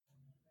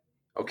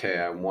Okay,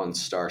 I'm one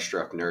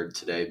starstruck nerd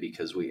today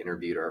because we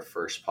interviewed our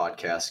first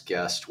podcast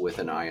guest with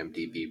an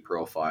IMDb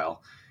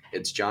profile.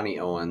 It's Johnny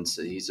Owens.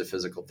 He's a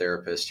physical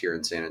therapist here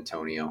in San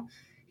Antonio.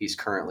 He's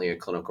currently a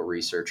clinical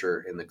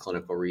researcher in the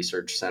Clinical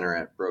Research Center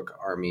at Brooke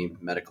Army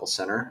Medical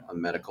Center, a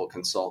medical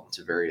consultant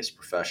to various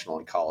professional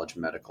and college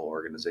medical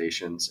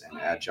organizations, and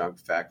adjunct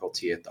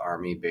faculty at the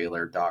Army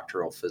Baylor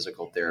Doctoral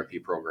Physical Therapy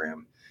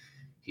Program.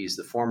 He's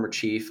the former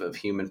chief of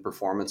human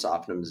performance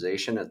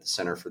optimization at the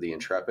Center for the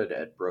Intrepid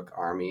at Brooke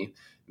Army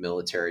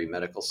Military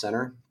Medical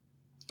Center.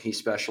 He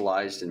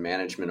specialized in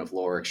management of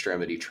lower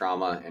extremity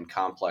trauma and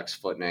complex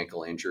foot and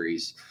ankle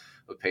injuries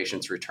of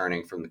patients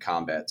returning from the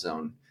combat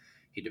zone.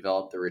 He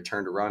developed the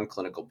Return to Run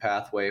clinical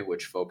pathway,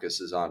 which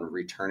focuses on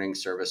returning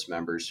service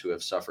members who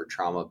have suffered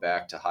trauma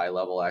back to high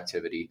level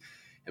activity,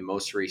 and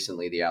most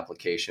recently, the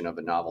application of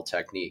a novel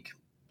technique,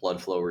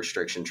 blood flow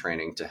restriction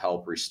training, to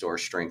help restore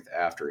strength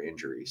after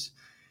injuries.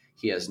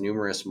 He has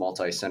numerous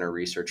multi-center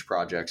research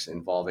projects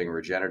involving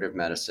regenerative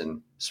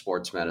medicine,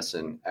 sports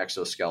medicine,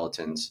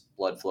 exoskeletons,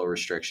 blood flow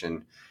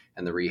restriction,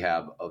 and the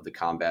rehab of the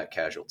combat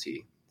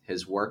casualty.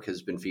 His work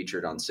has been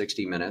featured on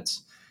 60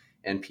 Minutes,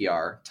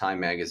 NPR, Time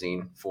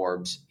Magazine,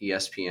 Forbes,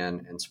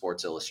 ESPN, and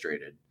Sports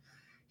Illustrated.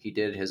 He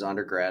did his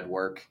undergrad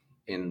work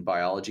in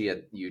biology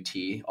at UT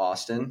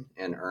Austin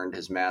and earned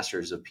his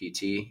master's of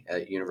PT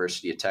at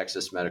University of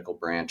Texas Medical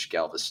Branch,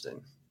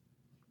 Galveston.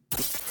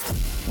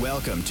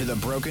 Welcome to the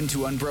Broken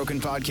to Unbroken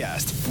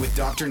podcast with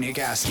Dr. Nick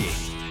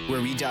Askey,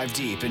 where we dive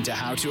deep into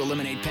how to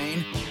eliminate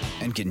pain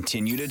and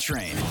continue to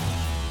train.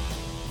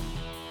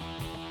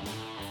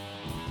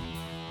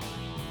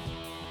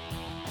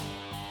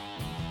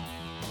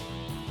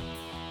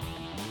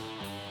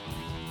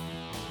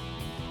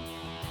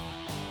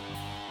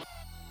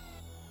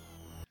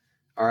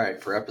 All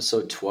right, for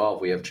episode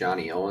 12, we have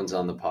Johnny Owens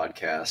on the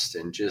podcast,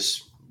 and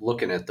just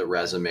looking at the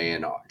resume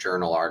and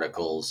journal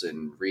articles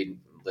and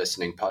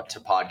listening to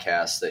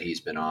podcasts that he's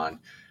been on,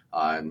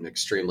 I'm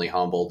extremely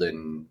humbled,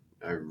 and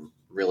I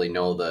really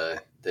know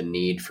the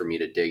need for me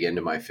to dig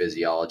into my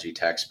physiology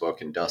textbook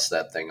and dust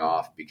that thing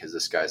off, because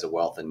this guy's a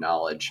wealth of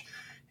knowledge,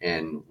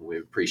 and we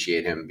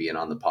appreciate him being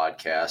on the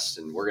podcast.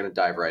 And we're going to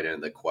dive right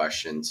into the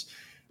questions.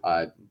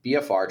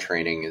 BFR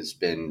training has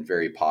been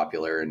very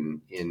popular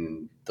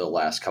in the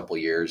last couple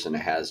of years, and it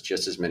has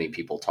just as many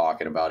people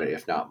talking about it,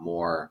 if not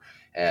more,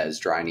 as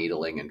dry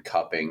needling and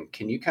cupping.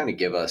 Can you kind of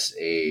give us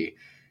a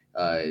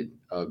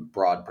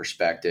broad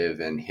perspective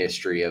and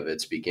history of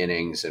its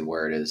beginnings and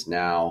where it is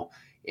now,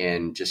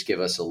 and just give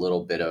us a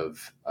little bit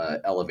of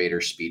elevator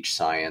speech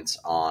science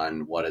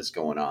on what is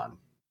going on?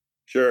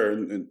 Sure.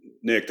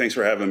 Nick, thanks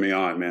for having me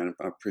on, man.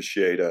 I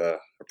appreciate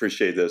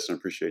this, and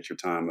appreciate your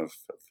time of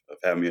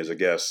having me as a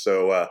guest.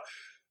 So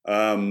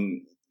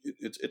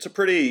it's a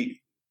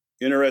pretty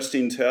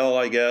interesting tell,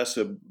 I guess,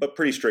 but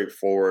pretty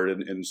straightforward.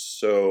 And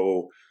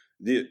so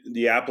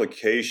the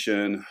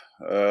application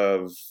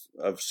of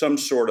some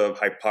sort of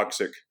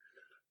hypoxic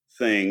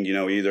thing,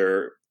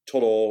 either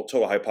total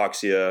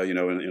hypoxia,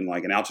 in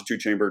like an altitude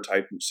chamber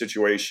type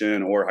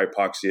situation, or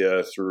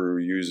hypoxia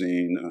through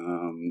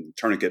using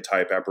tourniquet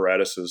type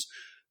apparatuses,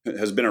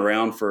 has been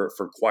around for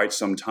quite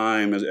some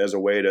time as a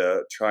way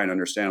to try and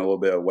understand a little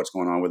bit of what's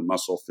going on with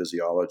muscle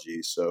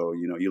physiology. So,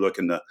 you look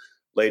in the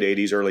late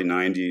 80s, early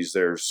 90s,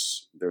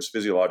 there's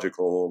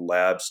physiological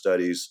lab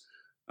studies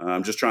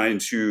just trying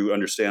to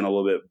understand a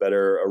little bit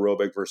better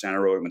aerobic versus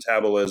anaerobic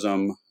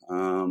metabolism.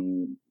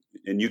 And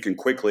you can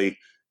quickly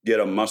get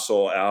a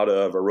muscle out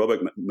of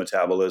aerobic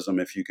metabolism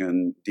if you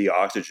can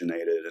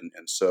deoxygenate it.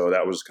 And so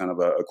that was kind of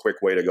a quick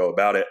way to go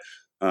about it,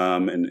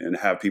 and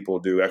have people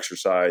do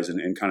exercise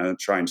and kind of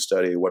try and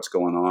study what's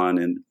going on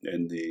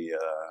in the,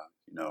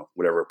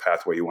 whatever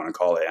pathway you want to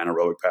call it,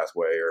 anaerobic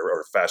pathway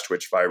or fast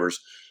twitch fibers.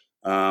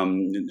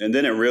 And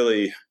then it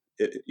really,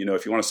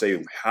 if you want to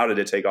say, how did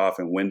it take off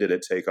and when did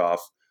it take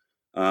off?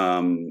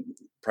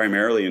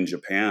 Primarily in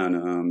Japan,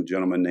 a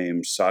gentleman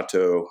named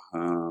Sato,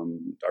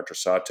 Dr.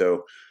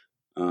 Sato,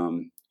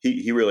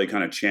 he really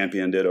kind of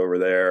championed it over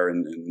there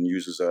and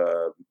uses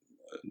a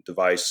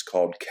device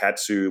called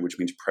Katsu, which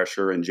means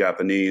pressure in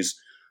Japanese,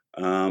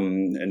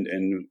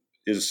 and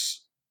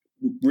is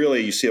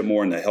really, you see it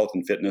more in the health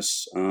and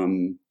fitness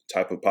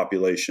type of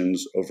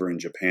populations over in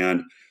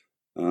Japan.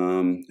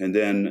 And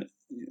then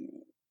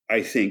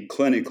I think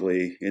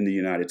clinically in the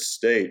United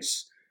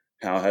States,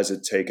 how has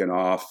it taken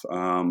off?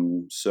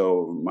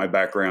 So my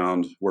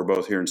background, we're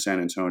both here in San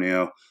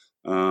Antonio.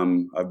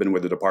 I've been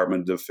with the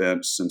Department of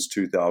Defense since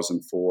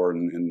 2004,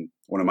 and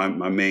one of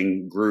my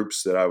main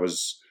groups that I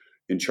was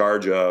in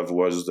charge of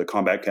was the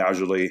combat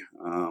casualty,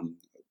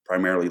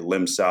 primarily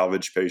limb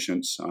salvage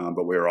patients,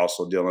 but we were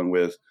also dealing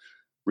with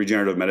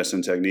regenerative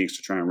medicine techniques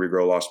to try and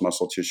regrow lost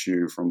muscle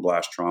tissue from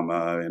blast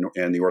trauma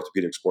and the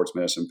orthopedic sports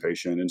medicine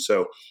patient. And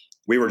so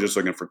we were just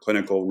looking for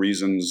clinical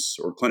reasons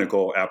or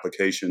clinical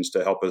applications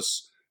to help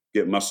us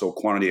get muscle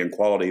quantity and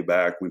quality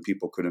back when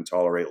people couldn't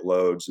tolerate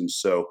loads. And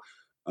so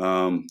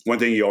one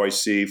thing you always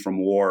see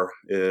from war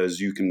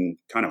is you can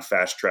kind of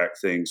fast track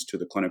things to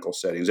the clinical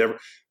settings.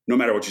 no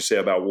matter what you say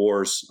about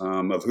wars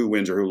of who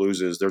wins or who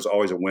loses, there's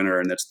always a winner,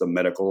 and that's the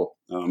medical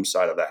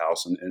side of the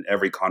house. And in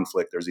every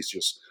conflict, there's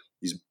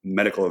these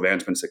medical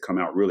advancements that come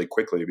out really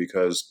quickly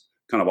because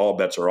kind of all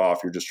bets are off.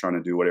 You're just trying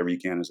to do whatever you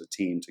can as a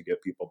team to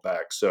get people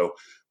back. So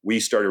we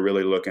started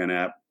really looking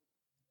at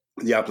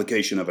the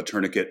application of a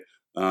tourniquet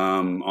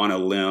on a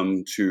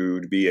limb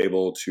to be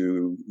able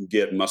to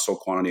get muscle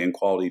quantity and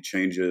quality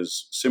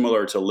changes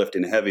similar to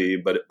lifting heavy,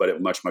 but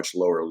at much, much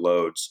lower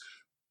loads.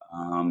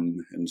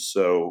 And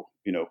so,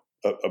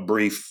 a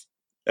brief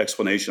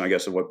explanation, I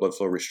guess, of what blood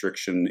flow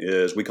restriction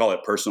is. We call it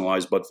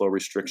personalized blood flow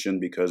restriction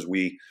because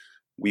we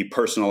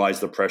personalize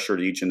the pressure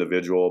to each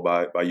individual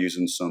by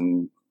using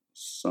some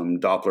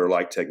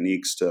Doppler-like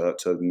techniques to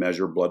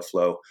measure blood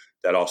flow.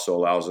 That also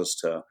allows us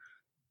to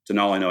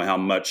not only know how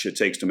much it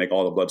takes to make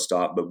all the blood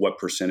stop, but what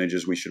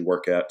percentages we should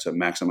work at to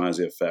maximize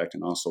the effect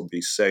and also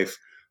be safe.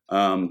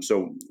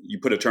 So you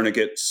put a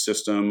tourniquet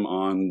system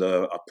on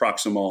the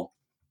proximal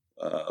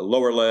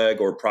lower leg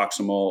or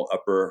proximal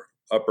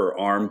upper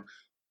arm,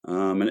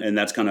 and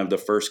that's kind of the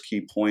first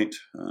key point.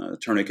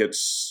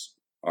 Tourniquets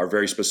are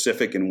very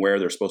specific in where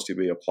they're supposed to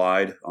be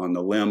applied on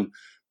the limb.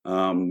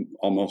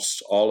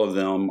 Almost all of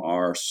them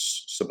are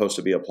supposed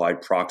to be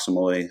applied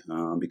proximally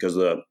because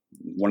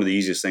one of the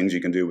easiest things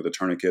you can do with a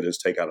tourniquet is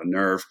take out a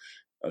nerve,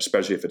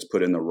 especially if it's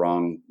put in the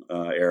wrong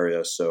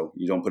area. So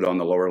you don't put it on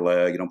the lower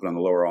leg, you don't put it on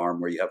the lower arm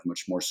where you have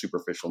much more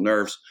superficial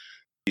nerves.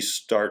 You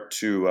start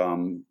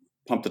to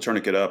pump the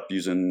tourniquet up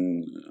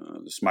using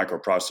this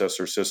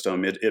microprocessor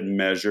system. It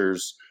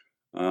measures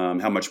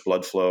how much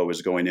blood flow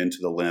is going into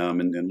the limb.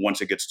 And once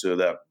it gets to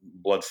that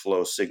blood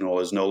flow signal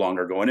is no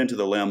longer going into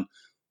the limb,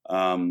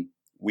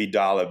 we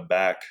dial it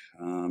back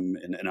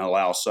and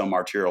allow some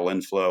arterial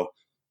inflow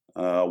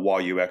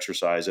while you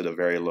exercise at a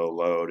very low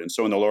load. And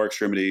so in the lower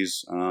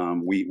extremities,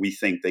 we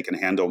think they can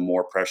handle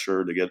more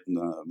pressure to get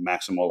the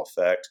maximal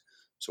effect.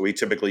 So we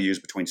typically use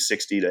between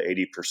 60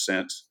 to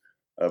 80%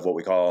 of what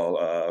we call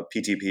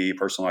PTP,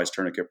 personalized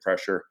tourniquet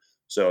pressure.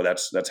 So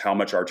that's how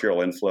much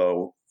arterial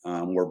inflow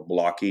we're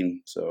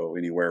blocking. So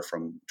anywhere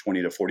from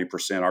 20 to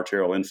 40%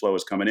 arterial inflow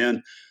is coming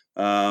in.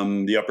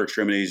 The upper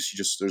extremities,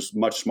 there's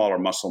much smaller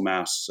muscle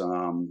mass.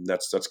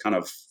 That's kind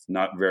of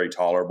not very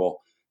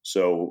tolerable.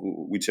 So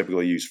we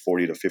typically use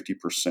 40 to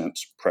 50%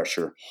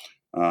 pressure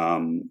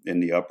in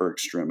the upper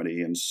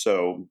extremity. And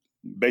so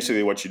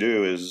basically what you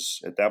do is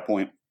at that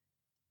point,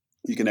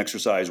 you can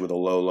exercise with a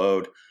low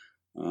load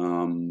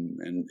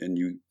and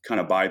you kind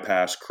of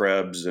bypass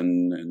Krebs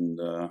and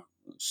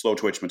slow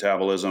twitch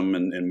metabolism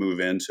and move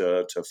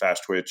into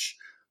fast twitch.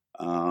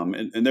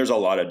 And there's a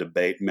lot of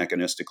debate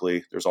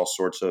mechanistically. There's all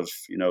sorts of,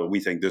 we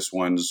think this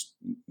one's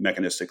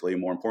mechanistically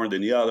more important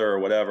than the other or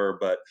whatever.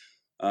 But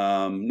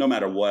no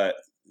matter what,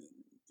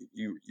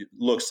 it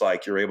looks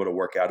like you're able to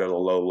work out at a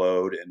low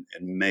load and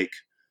make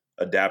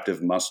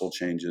adaptive muscle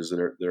changes that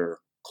are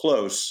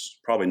close,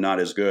 probably not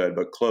as good,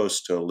 but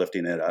close to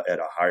lifting at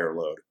a higher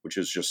load, which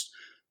is just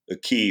the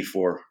key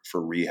for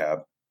rehab.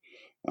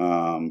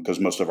 Because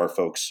most of our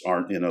folks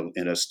aren't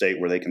in a state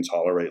where they can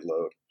tolerate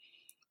load.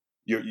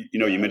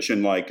 You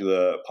mentioned like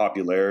the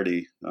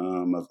popularity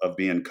of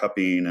being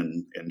cupping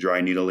and dry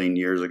needling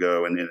years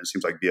ago, and it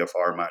seems like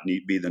BFR might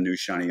be the new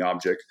shiny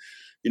object.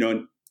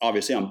 And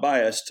obviously I'm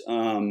biased,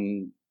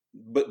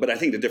 but I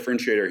think the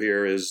differentiator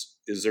here is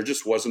there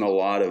just wasn't a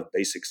lot of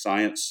basic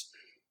science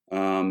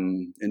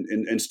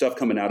and stuff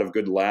coming out of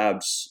good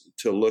labs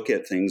to look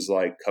at things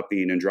like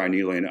cupping and dry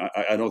needling.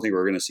 I don't think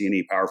we're going to see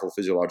any powerful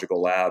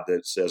physiological lab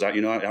that says, I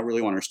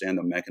really want to understand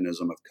the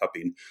mechanism of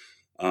cupping.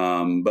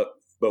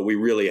 But we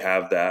really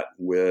have that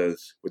with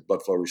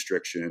blood flow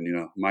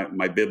restriction.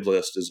 My bib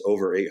list is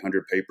over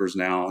 800 papers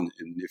now. And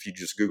if you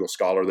just Google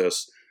Scholar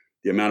this,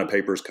 the amount of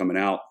papers coming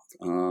out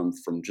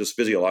from just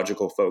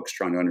physiological folks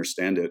trying to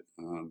understand it,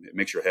 it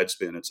makes your head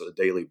spin. It's a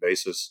daily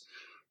basis.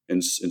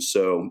 And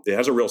so it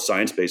has a real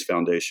science-based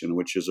foundation,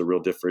 which is a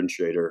real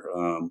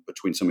differentiator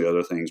between some of the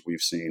other things we've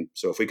seen.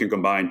 So if we can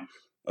combine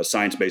a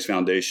science-based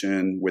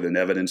foundation with an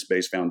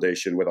evidence-based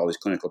foundation with all these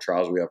clinical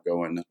trials we have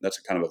going, that's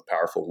a kind of a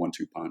powerful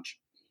 1-2 punch.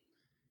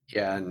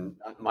 Yeah, and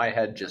my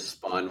head just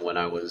spun when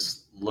I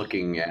was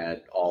looking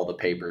at all the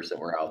papers that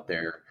were out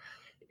there.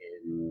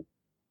 And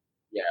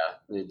yeah,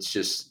 it's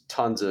just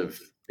tons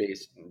of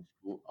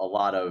a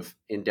lot of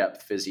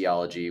in-depth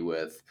physiology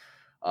with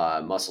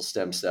muscle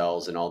stem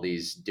cells and all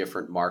these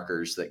different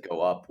markers that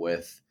go up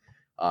with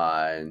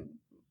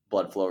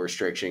blood flow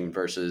restriction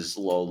versus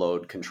low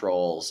load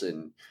controls.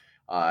 And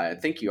I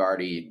think you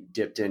already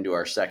dipped into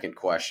our second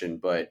question,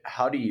 but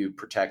how do you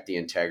protect the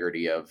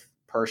integrity of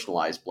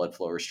personalized blood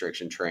flow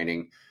restriction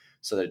training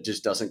so that it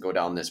just doesn't go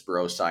down this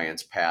bro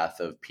science path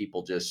of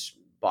people just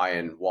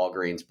buying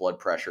Walgreens blood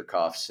pressure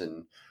cuffs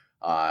and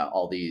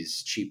all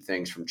these cheap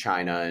things from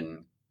China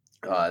and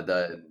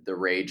the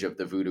rage of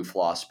the voodoo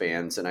floss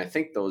bands. And I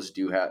think those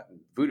do have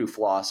voodoo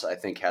floss, I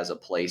think has a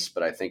place,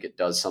 but I think it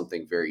does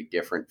something very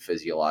different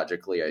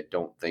physiologically. I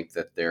don't think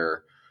that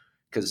they're,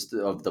 because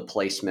of the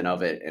placement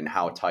of it and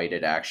how tight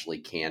it actually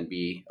can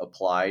be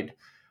applied.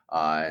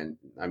 And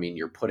I mean,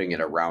 you're putting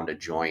it around a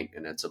joint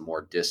and it's a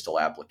more distal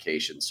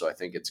application. So I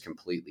think it's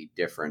completely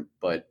different.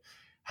 But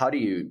how do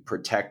you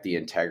protect the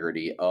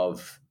integrity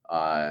of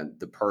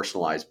the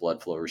personalized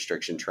blood flow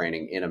restriction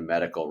training in a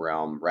medical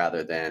realm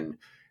rather than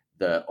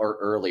the or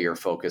earlier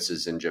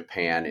focuses in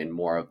Japan in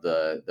more of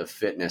the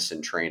fitness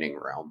and training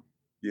realm?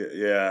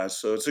 Yeah.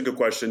 So it's a good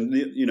question.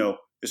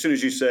 As soon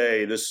as you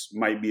say this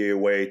might be a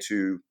way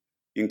to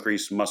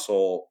increase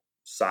muscle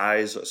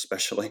size,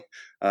 especially,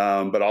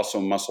 but also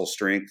muscle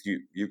strength,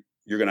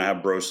 you're going to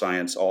have bro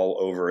science all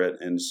over it,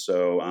 and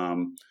so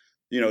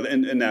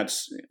and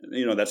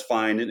that's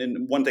fine.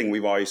 And one thing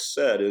we've always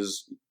said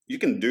is you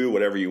can do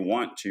whatever you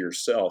want to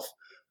yourself.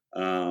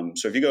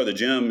 So if you go to the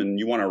gym and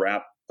you want to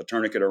wrap a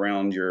tourniquet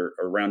around your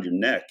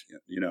neck,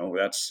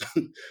 that's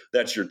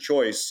that's your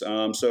choice.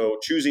 So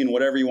choosing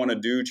whatever you want to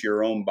do to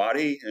your own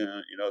body,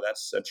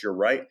 that's your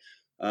right.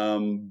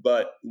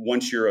 But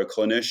once you're a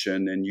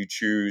clinician and you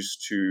choose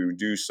to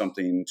do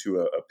something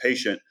to a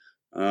patient,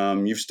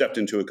 you've stepped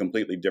into a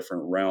completely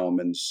different realm.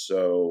 And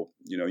so,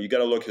 you got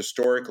to look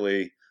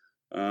historically.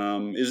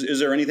 Is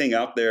there anything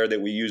out there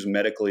that we use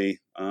medically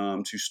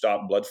to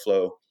stop blood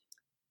flow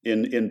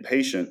in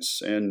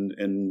patients? And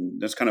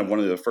that's kind of one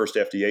of the first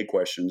FDA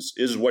questions: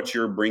 is what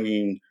you're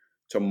bringing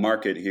to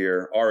market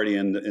here already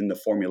in the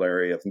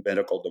formulary of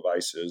medical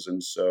devices?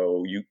 And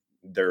so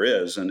there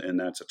is, and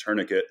that's a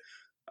tourniquet.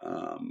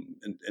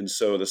 And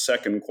so the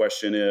second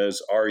question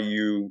is: are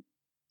you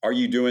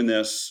doing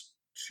this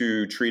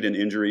to treat an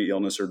injury,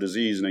 illness, or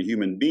disease in a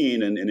human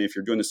being? And if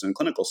you're doing this in a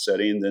clinical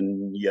setting,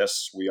 then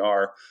yes, we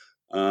are.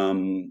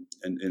 And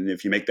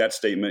if you make that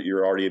statement,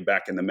 you're already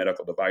back in the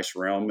medical device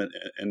realm.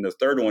 And the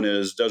third one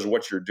is: does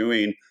what you're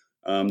doing,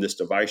 this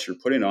device you're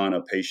putting on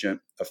a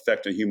patient,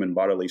 affect a human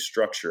bodily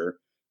structure?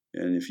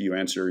 And if you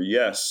answer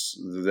yes,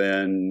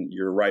 then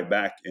you're right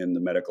back in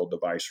the medical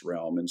device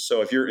realm. And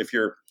so if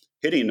you're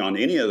hitting on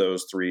any of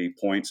those 3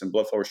 points, and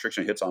blood flow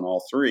restriction hits on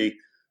all 3,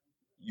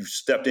 you've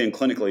stepped in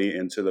clinically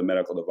into the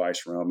medical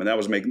device realm. And that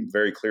was made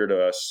very clear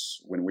to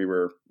us when we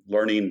were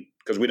learning,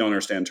 because we don't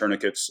understand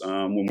tourniquets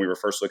when we were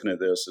first looking at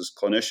this as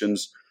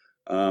clinicians.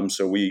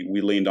 So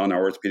we leaned on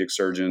our orthopedic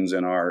surgeons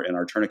and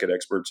our tourniquet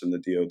experts in the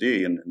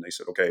DoD, and they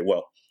said, okay,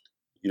 well,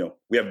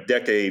 we have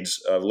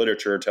decades of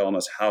literature telling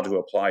us how to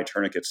apply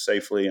tourniquets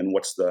safely, and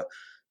what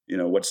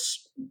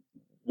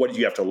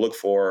you have to look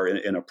for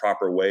in a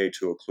proper way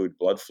to occlude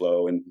blood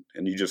flow. And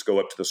you just go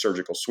up to the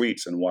surgical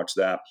suites and watch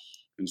that.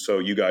 And so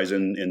you guys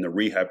in the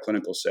rehab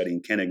clinical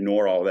setting can't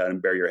ignore all that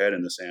and bury your head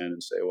in the sand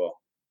and say, well,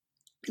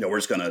 we're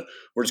just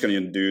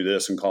gonna do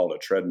this and call it a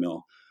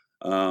treadmill.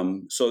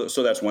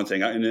 So that's one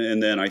thing.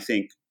 And then I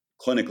think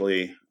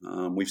clinically,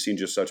 we've seen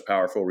just such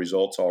powerful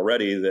results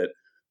already that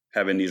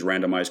having these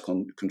randomized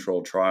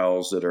controlled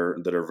trials that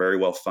are very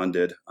well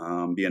funded,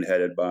 being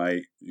headed by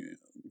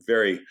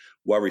very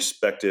well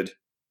respected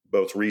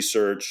both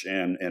research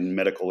and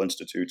medical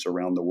institutes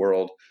around the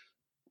world.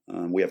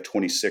 We have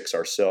 26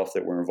 ourselves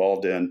that we're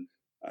involved in.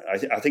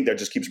 I think that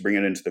just keeps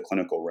bringing it into the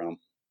clinical realm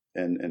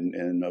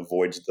and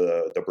avoids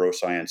the bro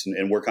science.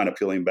 And we're kind of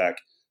peeling back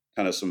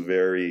kind of some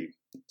very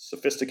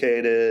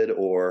sophisticated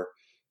or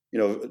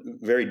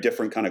very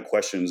different kind of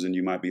questions than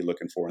you might be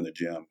looking for in the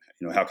gym.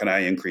 How can I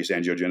increase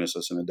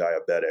angiogenesis in a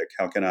diabetic?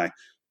 How can I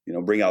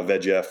bring out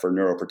VEGF for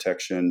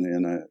neuroprotection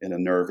in a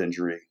nerve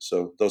injury?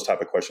 So those type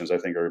of questions I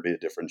think are a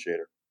big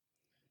differentiator.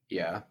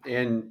 Yeah.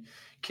 And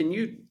can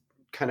you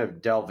kind of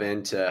delve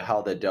into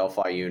how the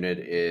Delphi unit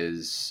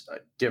is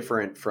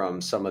different from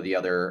some of the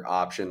other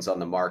options on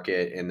the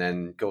market, and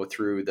then go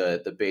through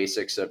the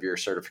basics of your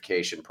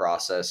certification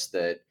process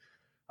that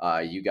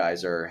you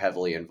guys are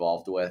heavily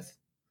involved with?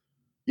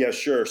 Yeah,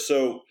 sure.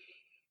 So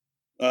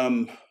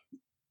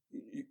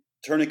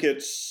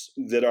tourniquets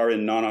that are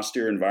in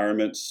non-austere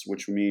environments,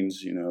 which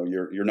means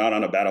you're not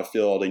on a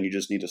battlefield and you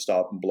just need to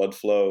stop blood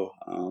flow.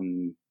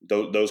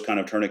 Those kind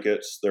of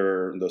tourniquets,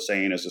 the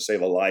saying is to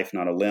save a life,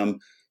 not a limb.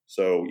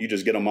 So you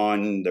just get them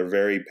on. They're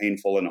very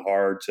painful and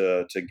hard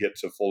to get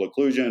to full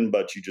occlusion,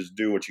 but you just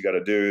do what you got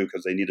to do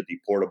because they need to be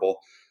portable,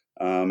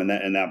 and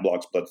that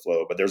blocks blood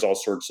flow. But there's all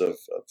sorts of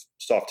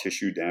soft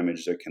tissue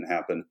damage that can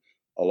happen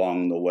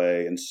along the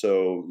way. And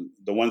so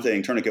the one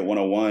thing, Tourniquet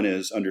 101,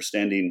 is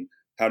understanding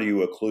how do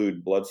you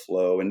occlude blood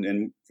flow.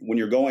 And when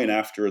you're going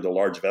after the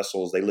large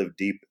vessels, they live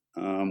deep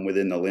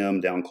within the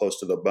limb, down close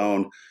to the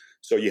bone.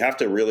 So you have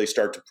to really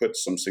start to put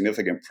some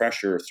significant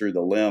pressure through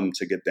the limb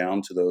to get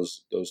down to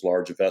those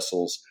large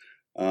vessels.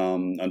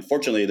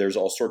 Unfortunately, there's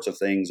all sorts of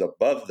things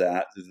above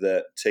that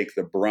take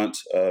the brunt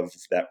of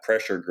that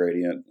pressure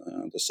gradient,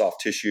 the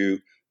soft tissue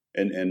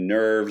and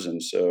nerves.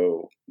 And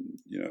so,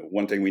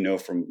 one thing we know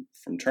from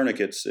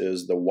tourniquets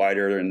is the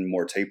wider and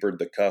more tapered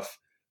the cuff,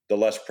 the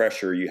less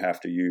pressure you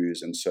have to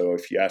use. And so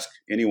if you ask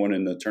anyone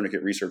in the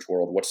tourniquet research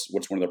world,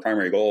 what's one of the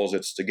primary goals,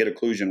 it's to get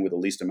occlusion with the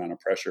least amount of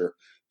pressure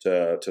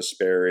to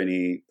spare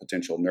any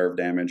potential nerve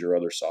damage or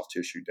other soft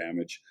tissue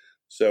damage.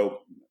 So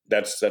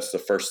that's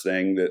the first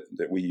thing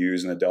that we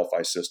use in the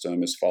Delphi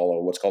system, is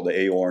follow what's called the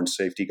AORN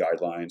safety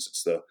guidelines.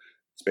 It's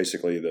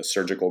basically the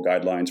surgical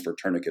guidelines for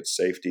tourniquet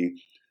safety.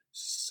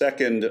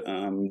 Second,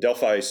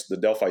 the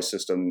Delphi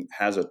system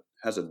has a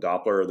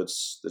Doppler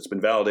that's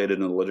been validated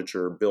in the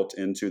literature, built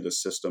into the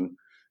system,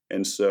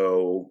 and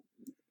so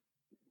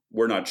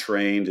we're not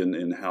trained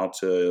in how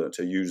to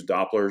use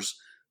Dopplers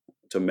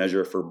to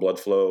measure for blood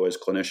flow as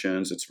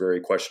clinicians. It's very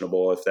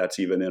questionable if that's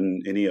even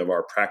in any of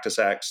our practice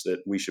acts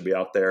that we should be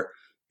out there,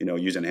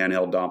 using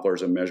handheld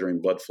Dopplers and measuring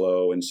blood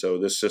flow. And so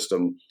this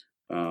system,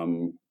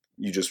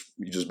 you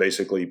just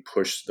basically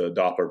push the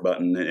Doppler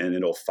button and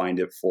it'll find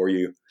it for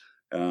you.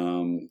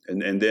 And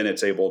then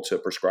it's able to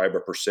prescribe a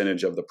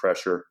percentage of the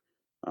pressure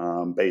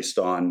based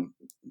on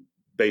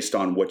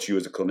what you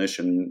as a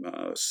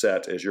clinician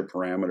set as your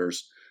parameters.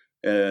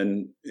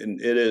 And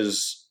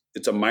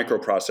it's a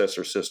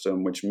microprocessor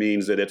system, which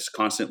means that it's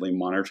constantly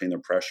monitoring the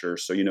pressure.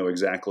 So you know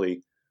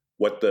exactly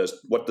what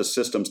the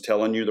system's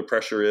telling you the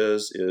pressure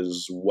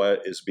is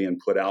what is being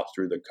put out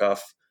through the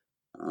cuff.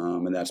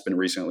 And that's been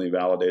recently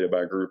validated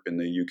by a group in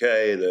the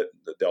UK that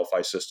the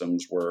Delphi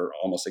systems were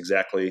almost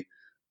exactly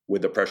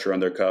with the pressure on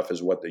their cuff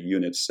is what the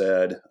unit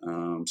said.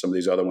 Some of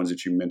these other ones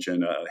that you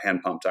mentioned, a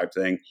hand pump type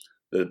thing,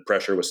 the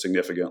pressure was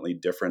significantly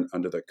different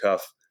under the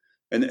cuff.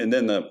 And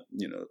then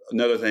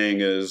another thing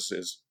is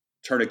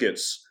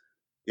tourniquets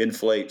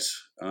inflate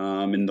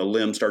and the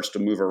limb starts to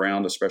move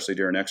around, especially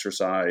during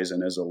exercise.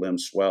 And as the limb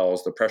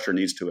swells, the pressure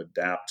needs to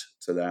adapt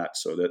to that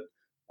so that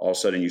all of a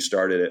sudden you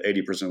started at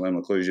 80%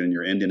 limb occlusion and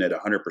you're ending at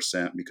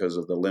 100% because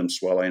of the limb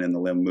swelling and the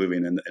limb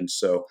moving. And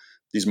so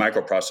these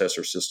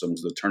microprocessor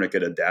systems, the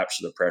tourniquet adapts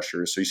to the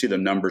pressure. So you see the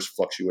numbers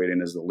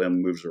fluctuating as the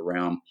limb moves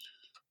around.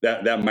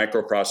 That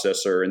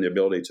microprocessor and the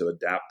ability to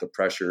adapt the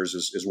pressures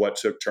is what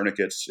took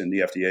tourniquets in the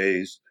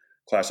FDA's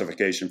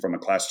classification from a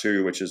class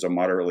 2, which is a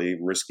moderately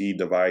risky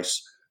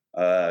device,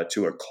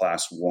 to a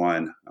class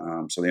 1.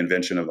 So the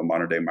invention of the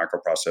modern day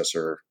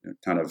microprocessor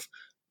kind of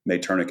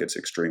made tourniquets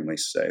extremely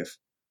safe.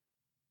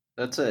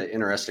 That's an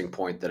interesting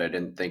point that I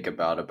didn't think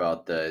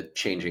about the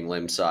changing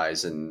limb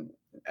size and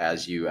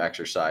as you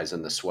exercise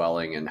and the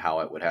swelling and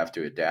how it would have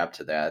to adapt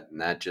to that. And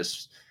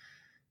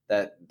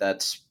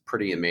that's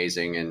pretty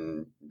amazing.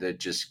 And that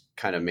just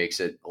kind of makes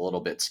it a little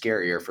bit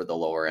scarier for the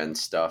lower end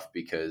stuff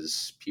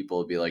because people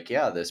will be like,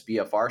 yeah, this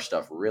BFR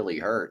stuff really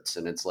hurts.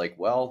 And it's like,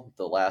 well,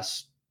 the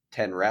last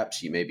 10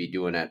 reps you may be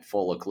doing at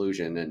full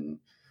occlusion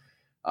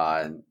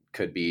and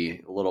could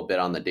be a little bit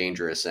on the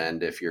dangerous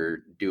end if you're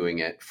doing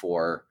it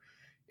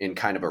in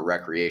kind of a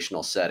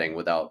recreational setting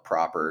without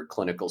proper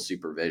clinical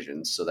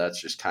supervision. So that's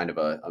just kind of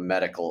a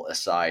medical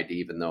aside,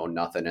 even though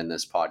nothing in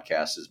this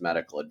podcast is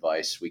medical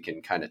advice. We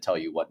can kind of tell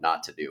you what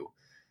not to do.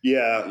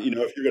 Yeah.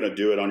 If you're going to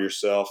do it on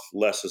yourself,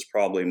 less is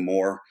probably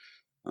more.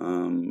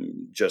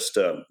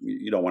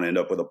 You don't want to end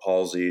up with a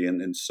palsy.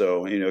 And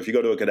so, if you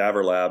go to a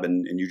cadaver lab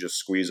and you just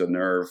squeeze a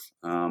nerve,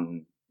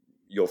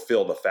 you'll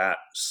feel the fat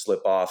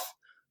slip off.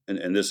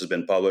 And this has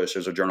been published.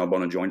 There's a Journal of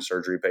Bone and Joint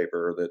Surgery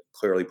paper that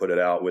clearly put it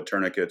out with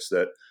tourniquets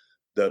that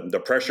the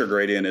pressure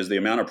gradient is the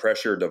amount of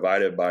pressure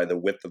divided by the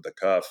width of the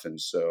cuff.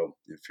 And so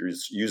if you're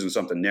using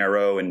something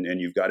narrow and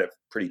you've got it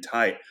pretty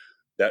tight,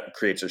 that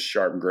creates a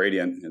sharp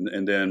gradient.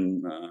 And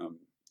then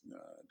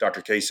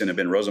Dr. Kaysen and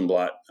Ben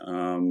Rosenblatt,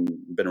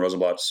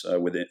 Rosenblatt's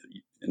with the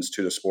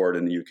Institute of Sport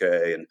in the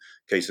UK, and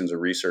Kaysen's a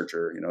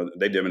researcher.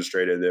 They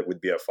demonstrated that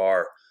with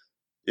BFR,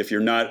 if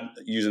you're not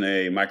using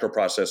a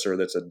microprocessor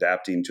that's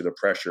adapting to the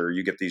pressure,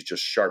 you get these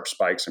just sharp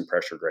spikes in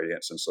pressure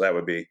gradients. And so that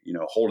would be,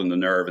 holding the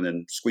nerve and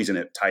then squeezing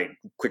it tight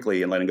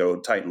quickly and letting go,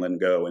 tight and letting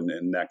go.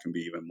 And that can be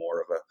even more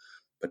of a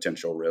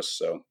potential risk.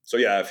 So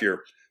yeah, if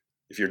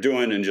you're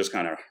doing and just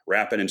kind of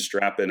wrapping and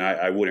strapping,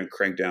 I wouldn't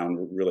crank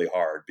down really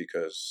hard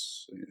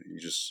because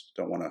you just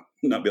don't want to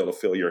not be able to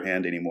feel your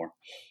hand anymore.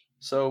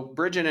 So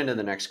bridging into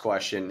the next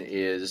question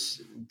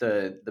is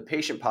the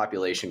patient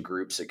population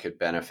groups that could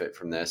benefit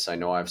from this. I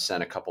know I've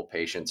sent a couple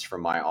patients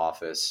from my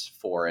office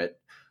for it,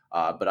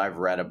 but I've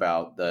read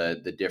about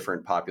the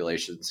different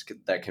populations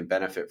that can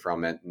benefit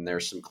from it. And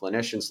there's some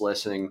clinicians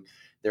listening.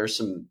 There's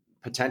some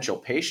potential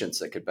patients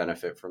that could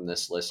benefit from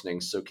this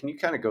listening. So can you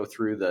kind of go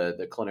through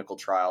the clinical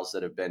trials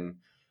that have been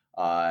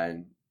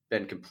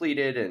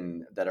completed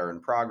and that are in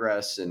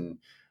progress and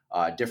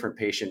different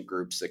patient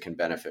groups that can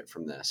benefit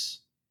from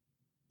this?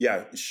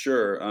 Yeah,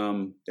 sure.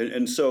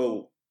 And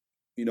so,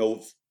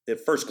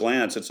 at first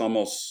glance, it's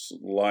almost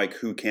like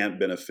who can't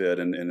benefit,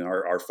 and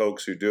our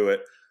folks who do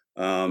it,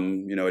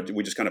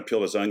 we just kind of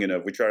peel this onion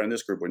of we tried in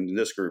this group, and in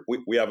this group,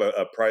 we have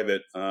a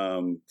private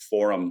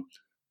forum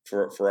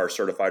for our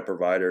certified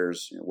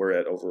providers. We're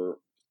at over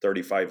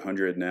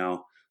 3,500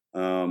 now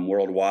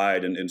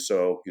worldwide, and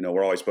so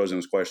we're always posing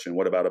this question: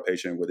 what about a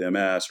patient with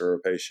MS or a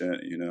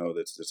patient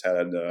that's had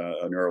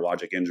a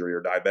neurologic injury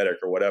or diabetic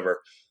or whatever?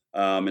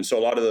 And so a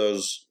lot of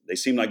those, they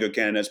seem like good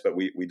candidates, but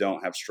we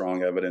don't have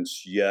strong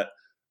evidence yet.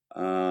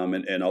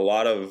 And a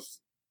lot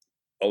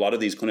of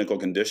these clinical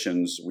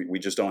conditions, we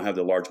just don't have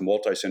the large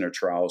multi-center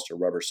trials to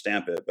rubber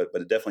stamp it, but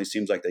it definitely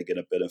seems like they get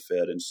a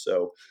benefit. And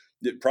so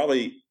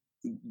probably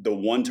the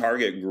one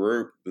target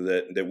group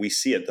that we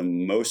see it the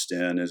most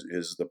in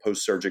is the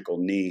post-surgical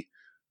knee.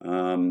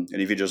 And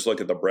if you just look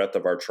at the breadth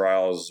of our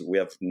trials, we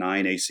have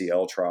 9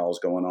 ACL trials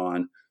going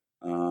on.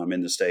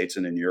 in the States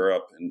and in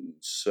Europe. And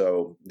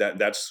so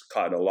that's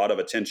caught a lot of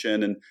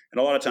attention. And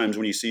a lot of times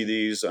when you see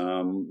these,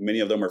 many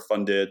of them are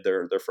funded.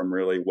 They're from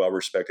really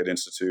well-respected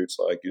institutes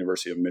like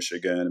University of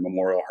Michigan and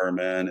Memorial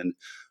Hermann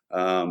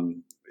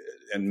and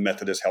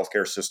Methodist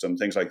Healthcare System,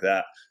 things like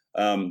that.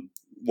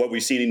 What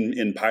we've seen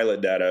in pilot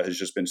data has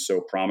just been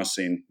so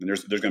promising. And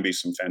there's going to be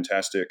some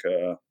fantastic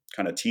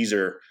kind of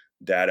teaser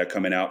data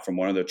coming out from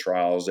one of the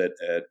trials at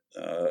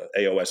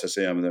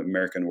AOSSM, the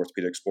American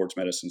Orthopedic Sports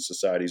Medicine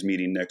Society's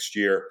meeting next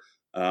year,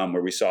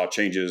 where we saw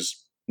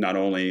changes not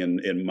only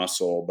in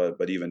muscle,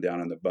 but even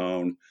down in the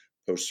bone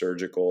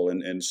post-surgical.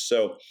 And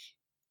so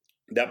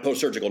that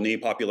post-surgical knee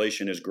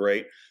population is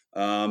great.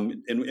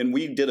 And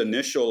we did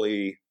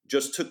initially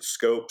just took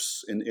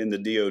scopes in the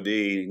DOD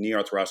knee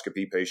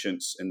arthroscopy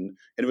patients. And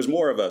it was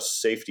more of a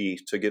safety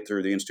to get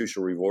through the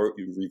institutional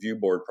review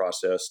board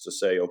process to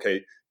say,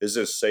 okay, is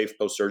this safe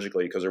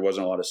post-surgically? Because there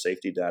wasn't a lot of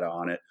safety data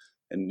on it.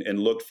 And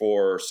looked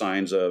for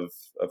signs of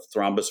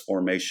thrombus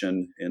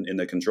formation in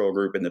the control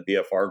group and the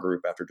BFR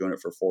group after doing it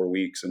for 4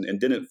 weeks and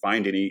didn't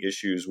find any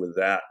issues with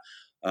that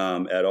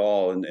at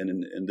all.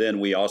 And then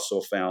we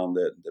also found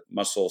that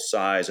muscle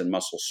size and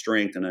muscle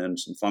strength and then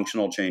some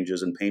functional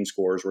changes and pain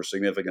scores were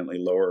significantly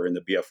lower in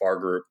the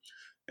BFR group.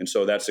 And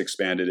so that's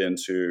expanded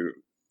into,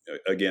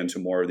 again, to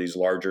more of these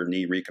larger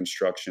knee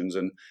reconstructions.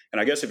 And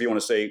I guess if you want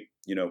to say,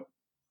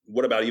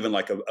 what about even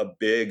like a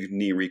big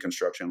knee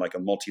reconstruction, like a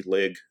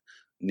multi-lig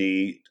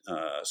knee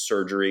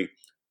surgery?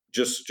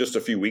 Just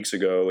a few weeks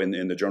ago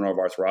in the Journal of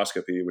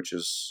Arthroscopy, which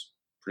is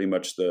pretty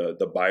much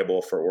the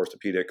Bible for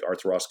orthopedic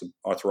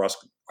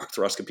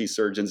arthroscopy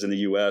surgeons in the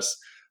U.S.,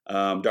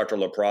 Dr.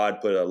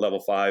 Laprade put a level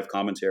 5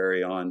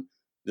 commentary on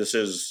this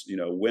is,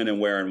 when and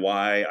where and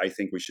why I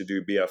think we should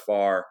do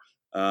BFR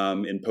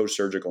in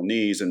post-surgical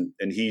knees. And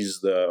he's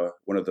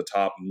one of the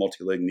top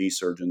multi-leg knee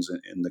surgeons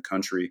in the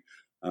country.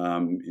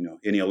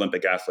 Any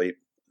Olympic athlete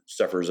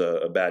suffers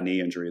a bad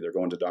knee injury, they're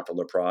going to Dr.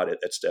 Laprade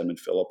at Steadman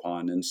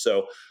Philippon. And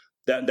so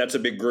that's a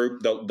big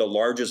group. The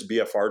largest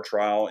BFR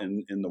trial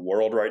in the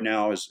world right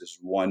now is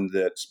one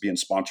that's being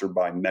sponsored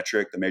by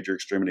METRIC, the Major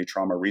Extremity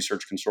Trauma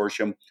Research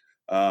Consortium.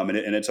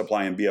 And it's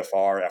applying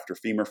BFR after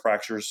femur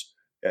fractures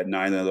at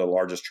 9 of the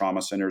largest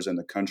trauma centers in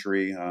the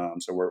country.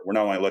 So we're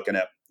not only looking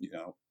at,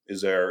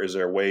 is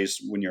there ways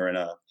when you're in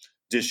a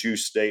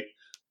disuse state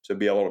to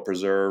be able to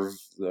preserve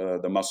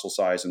the muscle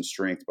size and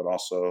strength, but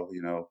also,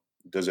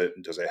 does it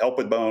help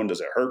with bone?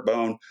 Does it hurt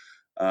bone?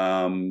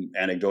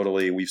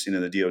 Anecdotally, we've seen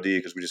in the DOD,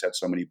 because we just had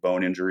so many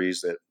bone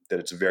injuries, that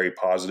it's very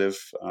positive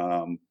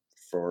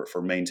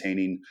for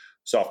maintaining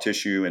soft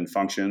tissue and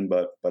function,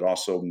 but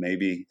also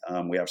maybe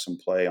we have some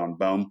play on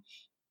bone.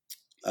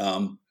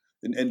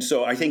 And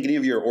so I think any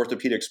of your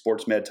orthopedic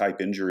sports med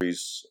type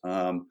injuries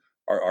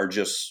are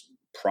just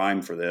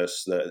prime for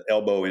this. The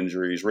elbow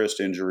injuries, wrist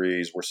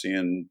injuries, we're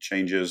seeing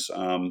changes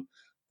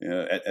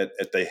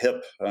at the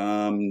hip,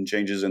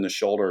 changes in the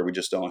shoulder. We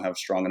just don't have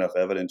strong enough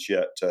evidence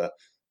yet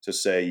to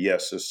say,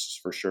 yes, this is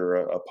for sure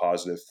a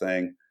positive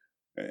thing.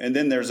 And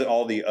then there's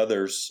all the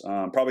others.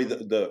 Probably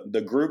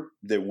the group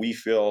that we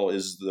feel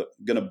is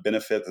going to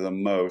benefit the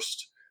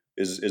most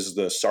is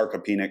the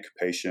sarcopenic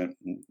patient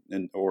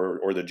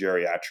or the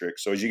geriatric.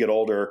 So as you get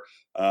older,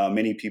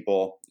 many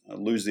people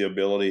lose the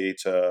ability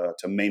to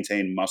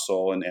maintain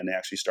muscle and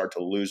actually start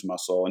to lose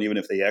muscle. And even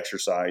if they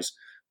exercise,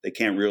 they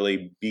can't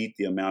really beat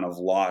the amount of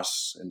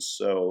loss. And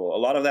so a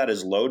lot of that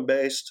is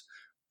load-based.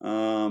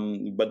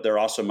 But there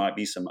also might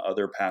be some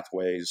other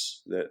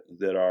pathways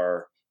that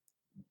are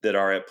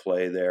at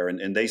play there,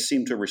 and they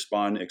seem to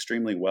respond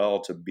extremely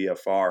well to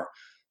BFR.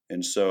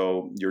 And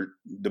so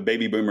the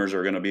baby boomers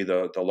are going to be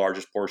the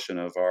largest portion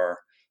of our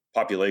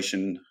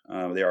population.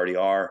 They already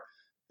are,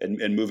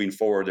 and moving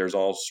forward, there's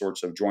all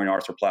sorts of joint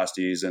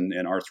arthroplasties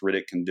and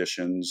arthritic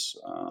conditions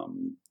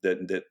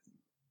that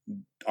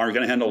aren't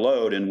going to handle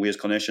load, and we as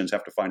clinicians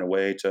have to find a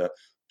way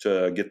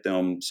to get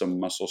them some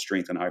muscle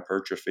strength and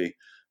hypertrophy.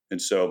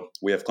 And so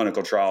we have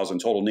clinical trials in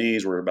total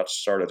knees. We're about to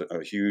start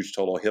a huge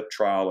total hip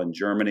trial in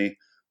Germany,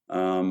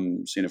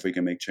 seeing if we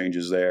can make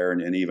changes there,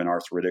 and even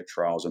arthritic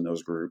trials in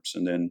those groups.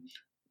 And then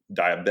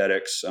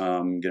diabetics,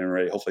 getting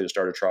ready, hopefully, to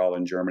start a trial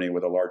in Germany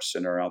with a large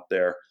center out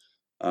there.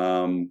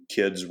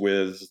 Kids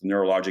with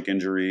neurologic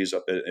injuries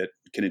up at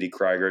Kennedy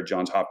Krieger at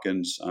Johns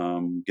Hopkins,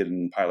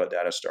 getting pilot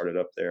data started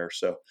up there.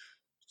 So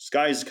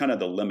sky's kind of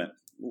the limit.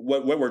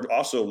 What we're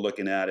also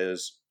looking at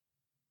is,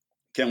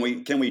 can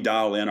we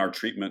dial in our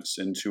treatments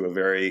into a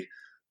very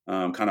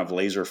kind of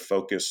laser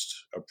focused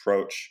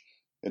approach?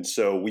 And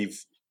so we've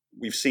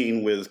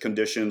seen with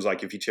conditions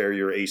like if you tear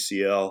your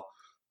ACL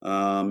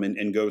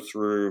and go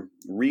through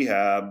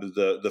rehab,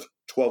 the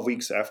 12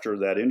 weeks after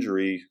that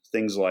injury,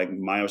 things like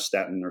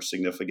myostatin are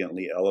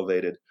significantly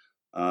elevated,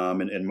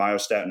 and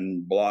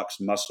myostatin blocks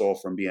muscle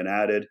from being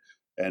added.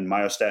 And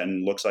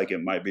myostatin looks like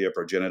it might be a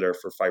progenitor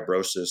for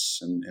fibrosis.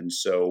 And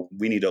so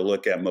we need to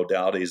look at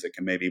modalities that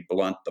can maybe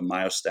blunt the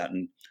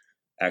myostatin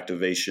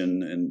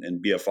activation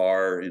and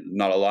BFR.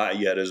 Not a lot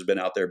yet has been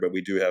out there, but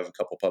we do have a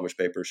couple published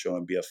papers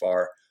showing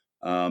BFR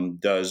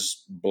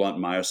does blunt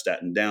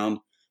myostatin down.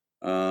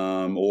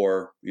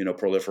 or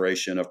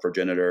proliferation of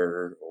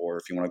progenitor, or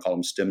if you want to call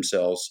them stem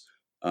cells,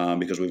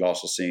 because we've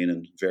also seen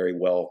in very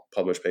well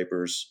published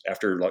papers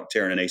after like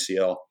tearing an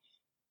ACL,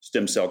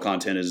 stem cell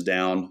content is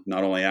down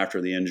not only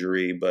after the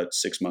injury but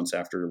 6 months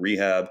after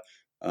rehab,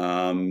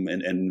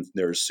 and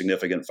there's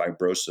significant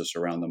fibrosis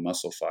around the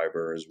muscle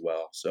fiber as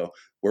well. So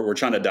we're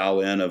trying to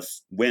dial in of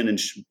when and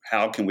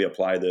how can we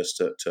apply this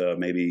to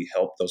maybe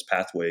help those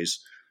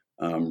pathways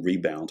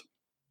rebound.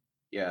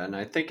 Yeah, and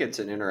I think it's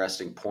an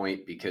interesting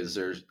point because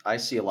I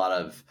see a lot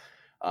of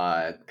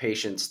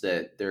patients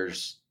that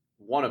there's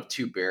one of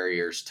two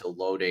barriers to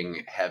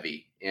loading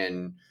heavy.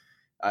 And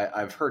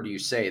I've heard you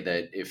say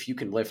that if you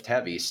can lift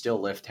heavy, still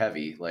lift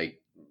heavy.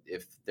 Like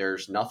if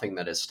there's nothing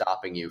that is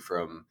stopping you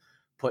from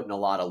putting a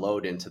lot of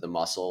load into the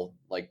muscle,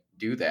 like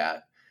do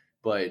that.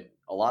 But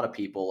a lot of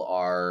people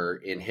are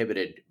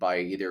inhibited by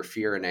either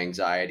fear and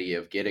anxiety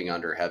of getting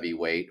under heavy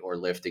weight or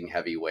lifting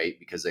heavy weight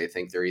because they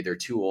think they're either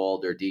too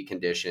old or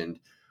deconditioned,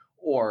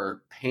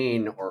 or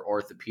pain or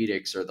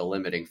orthopedics are the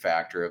limiting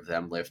factor of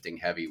them lifting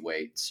heavy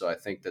weight. So I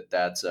think that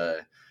that's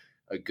a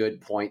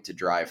good point to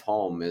drive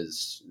home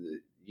is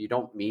you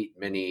don't meet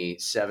many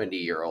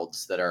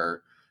 70-year-olds that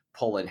are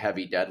pulling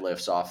heavy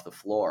deadlifts off the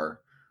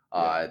floor.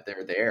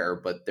 They're there,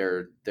 but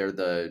they're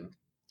the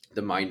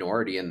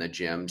minority in the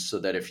gym, so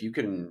that if you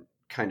can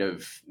kind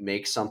of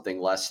make something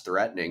less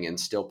threatening and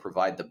still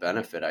provide the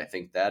benefit, I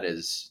think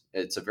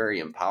it's a very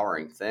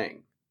empowering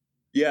thing.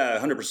 Yeah,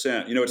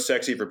 100%. It's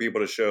sexy for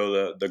people to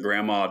show the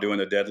grandma doing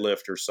the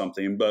deadlift or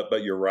something,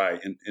 but you're right.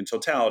 In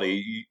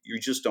totality, you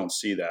just don't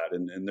see that,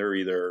 and they're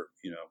either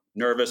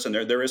nervous, and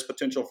there is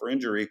potential for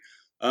injury,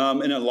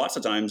 and lots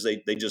of times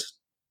they just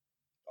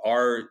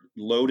are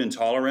load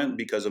intolerant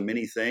because of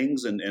many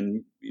things,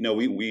 and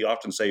we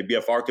often say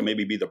BFR can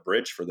maybe be the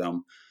bridge for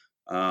them,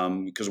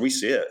 because we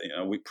see it.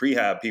 We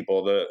prehab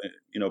people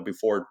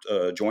before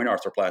joint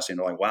arthroplasty, and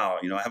they're like, wow,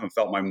 I haven't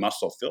felt my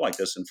muscle feel like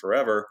this in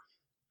forever.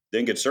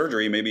 Then get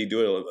surgery, maybe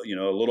do it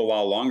a little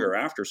while longer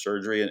after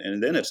surgery,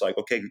 and then it's like,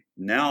 okay,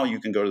 now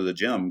you can go to the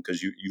gym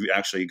because you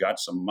actually got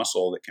some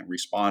muscle that can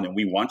respond, and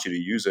we want you to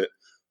use it,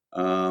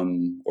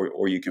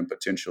 or you can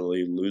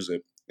potentially lose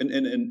it.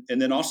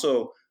 And then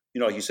also,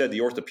 like you said,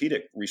 the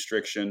orthopedic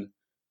restriction.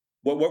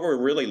 What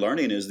we're really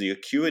learning is the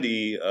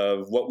acuity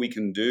of what we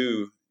can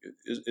do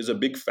is a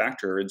big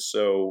factor. And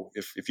so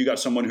if you got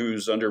someone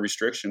who's under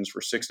restrictions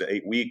for 6 to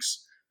 8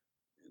 weeks,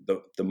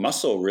 the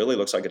muscle really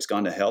looks like it's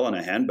gone to hell in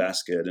a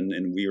handbasket,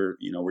 and we're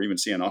even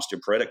seeing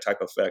osteoporotic type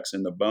effects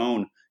in the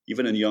bone,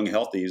 even in young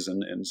healthies,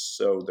 and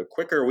so the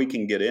quicker we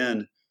can get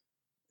in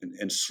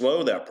and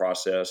slow that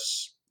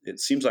process, it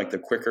seems like the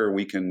quicker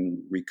we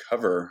can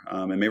recover,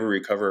 and maybe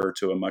recover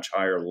to a much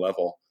higher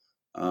level.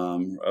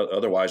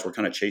 Otherwise, we're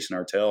kind of chasing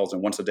our tails,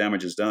 and once the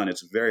damage is done,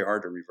 it's very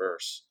hard to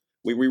reverse.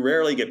 We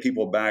rarely get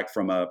people back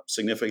from a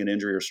significant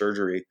injury or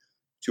surgery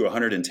to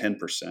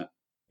 110%.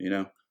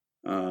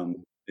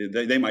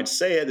 They might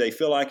say it, they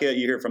feel like it,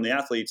 you hear it from the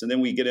athletes, and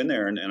then we get in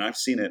there, and I've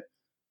seen it.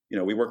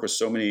 We work with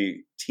so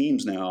many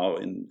teams now,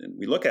 and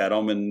we look at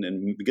them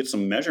and we get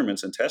some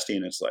measurements and testing,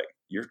 and it's like,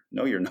 you're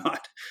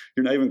not.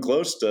 You're not even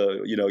close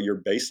to,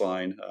 your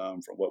baseline,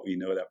 from what we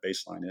know that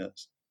baseline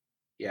is.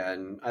 Yeah,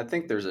 and I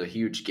think there's a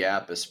huge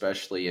gap,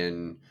 especially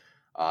in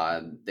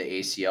the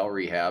ACL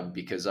rehab,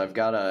 because I've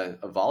got a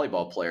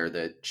volleyball player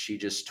that she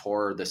just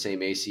tore the same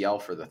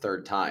ACL for the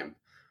third time.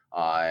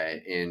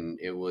 And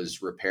it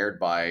was repaired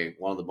by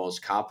one of the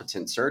most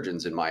competent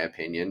surgeons, in my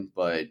opinion,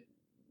 but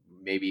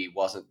maybe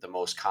wasn't the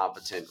most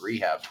competent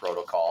rehab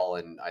protocol.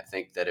 And I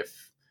think that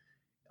if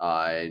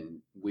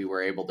we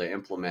were able to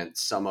implement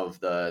some of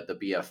the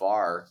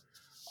BFR,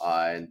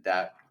 and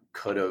that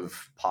could have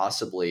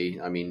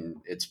possibly, I mean,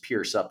 it's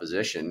pure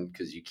supposition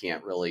because you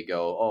can't really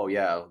go, oh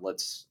yeah,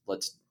 let's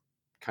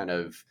kind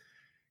of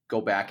go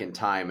back in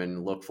time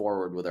and look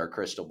forward with our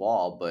crystal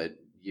ball. But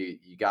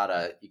you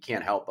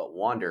can't help but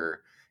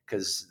wonder,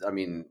 because I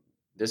mean,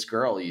 this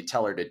girl, you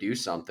tell her to do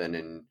something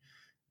and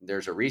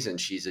there's a reason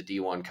she's a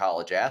D1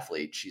 college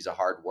athlete. She's a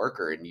hard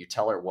worker, and you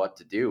tell her what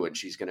to do and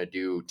she's going to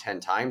do 10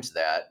 times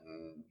that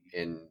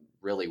and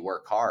really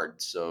work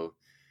hard. So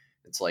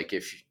it's like,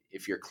 if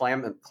you're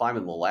climbing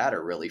the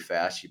ladder really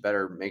fast, you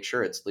better make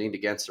sure it's leaned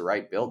against the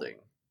right building.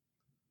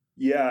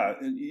 Yeah.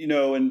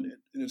 And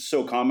it's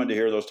so common to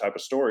hear those type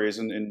of stories,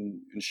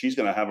 and she's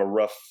going to have a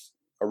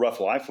rough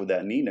life with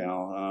that knee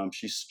now.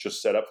 She's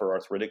just set up for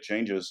arthritic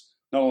changes,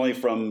 not only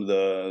from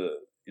the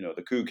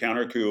coup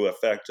counter coup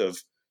effect of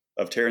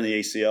tearing the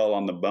ACL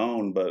on the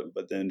bone,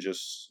 but then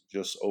just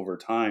over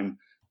time.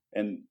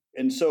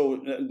 And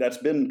so that's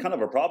been kind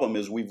of a problem,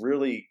 is we're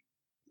really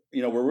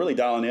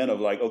dialing in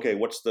of like, okay,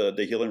 what's the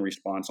healing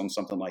response on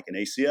something like an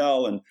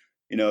ACL? And,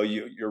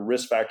 your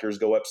risk factors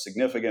go up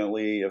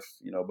significantly if,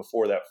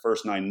 before that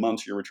first 9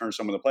 months, you return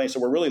someone to play. So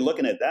we're really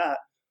looking at that.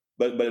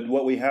 But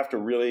what we have to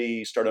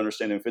really start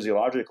understanding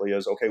physiologically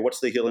is, okay, what's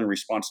the healing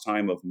response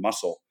time of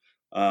muscle?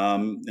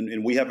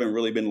 And we haven't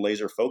really been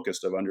laser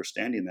focused of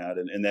understanding that.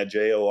 And in that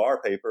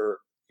JOR paper,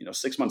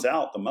 6 months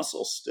out, the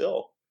muscle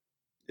still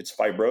it's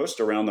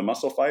fibrosed around the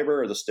muscle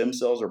fiber, or the stem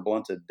cells are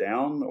blunted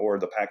down, or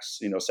the PAX,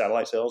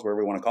 satellite cells,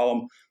 whatever we want to call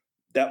them,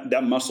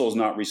 that muscle is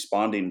not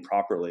responding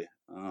properly.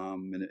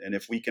 And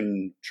if we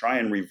can try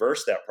and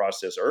reverse that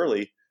process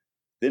early,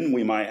 then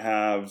we might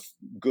have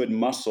good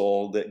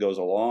muscle that goes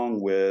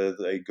along with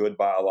a good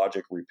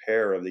biologic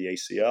repair of the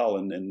ACL,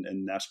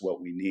 and that's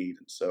what we need.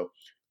 And so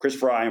Chris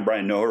Fry and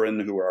Brian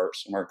Noharin, who are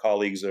some of our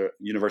colleagues at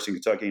University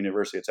of Kentucky,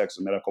 University of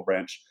Texas Medical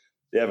Branch,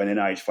 they have an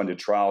NIH-funded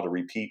trial to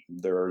repeat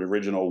their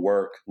original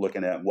work,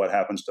 looking at what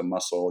happens to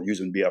muscle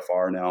using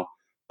BFR now,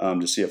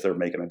 to see if they're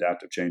making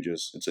adaptive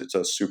changes. It's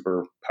a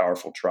super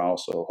powerful trial,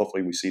 so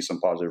hopefully we see some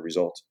positive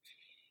results.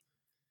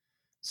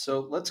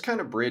 So let's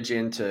kind of bridge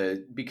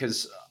into,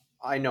 because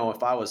I know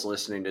if I was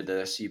listening to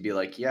this, you'd be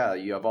like, yeah,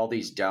 you have all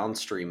these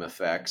downstream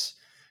effects,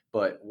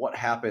 but what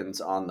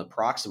happens on the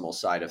proximal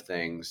side of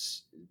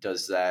things?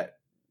 Does that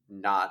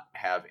not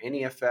have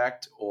any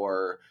effect,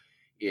 or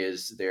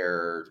is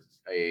there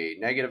a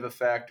negative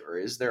effect, or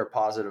is there a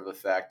positive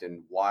effect,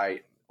 and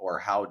why or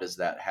how does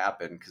that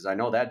happen? Because I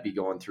know that'd be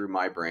going through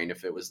my brain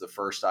if it was the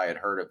first I had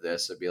heard of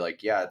this. It'd be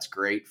like, yeah, it's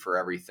great for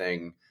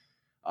everything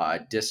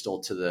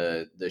distal to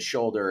the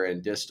shoulder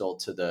and distal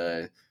to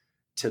the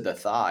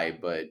thigh,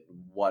 but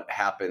what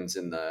happens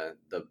in the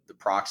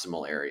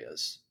proximal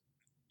areas?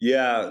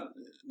 Yeah,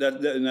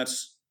 and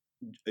that's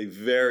a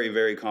very,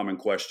 very common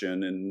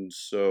question. And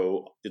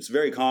so it's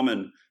very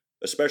common,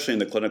 especially in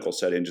the clinical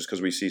setting, just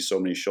because we see so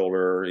many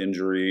shoulder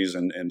injuries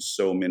and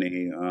so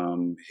many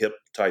hip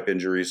type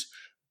injuries.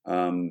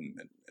 And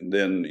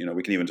then,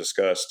 we can even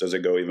discuss, does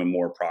it go even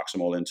more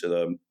proximal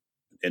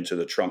into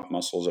the trunk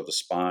muscles of the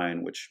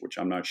spine, which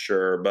I'm not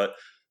sure. But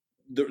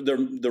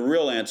the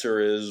real answer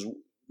is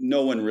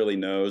no one really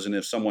knows. And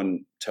if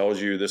someone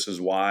tells you this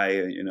is why,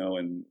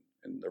 and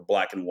they're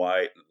black and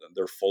white,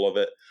 they're full of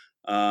it.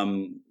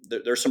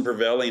 There's some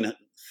prevailing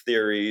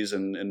theories,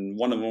 and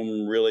one of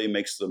them really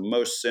makes the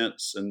most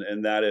sense,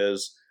 and that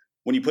is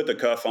when you put the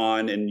cuff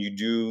on and you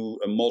do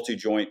a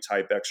multi-joint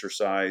type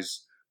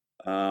exercise,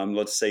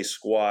 let's say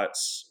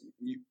squats,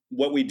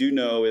 what we do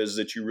know is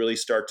that you really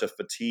start to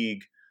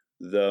fatigue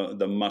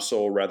the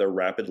muscle rather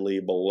rapidly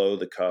below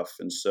the cuff,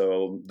 and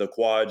so the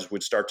quads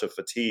would start to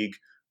fatigue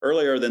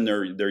earlier than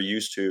they're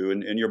used to,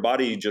 and your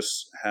body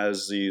just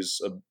has these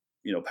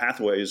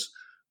pathways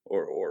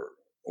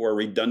or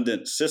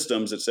redundant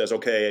systems that says,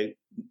 okay,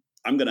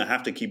 I'm going to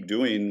have to keep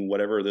doing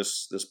whatever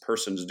this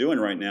person's doing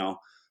right now.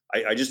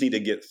 I just need to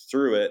get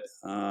through it.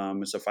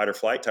 It's a fight or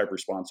flight type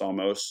response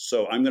almost.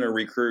 So I'm going to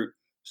recruit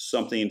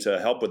something to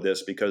help with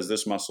this because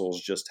this muscle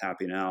is just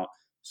tapping out.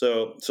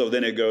 So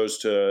then it goes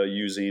to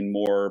using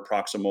more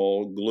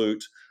proximal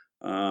glute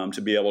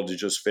to be able to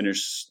just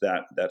finish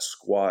that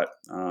squat.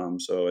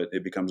 So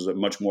it becomes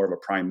much more of a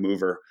prime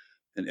mover.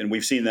 And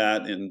we've seen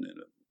that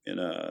in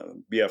a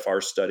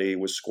BFR study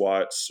with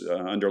squats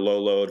under low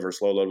load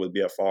versus low load with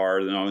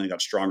BFR. They not only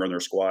got stronger in their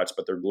squats,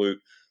 but their glute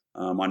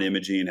on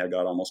imaging had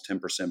got almost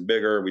 10%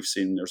 bigger. We've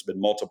seen there's been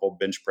multiple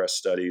bench press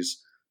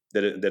studies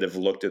that have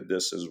looked at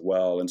this as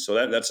well. And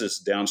so that's this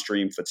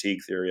downstream fatigue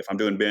theory. If I'm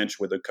doing bench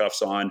with the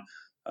cuffs on,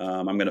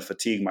 I'm going to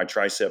fatigue my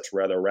triceps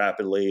rather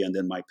rapidly, and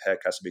then my pec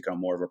has to become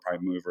more of a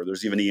prime mover.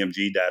 There's even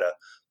EMG data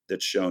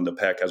that's shown the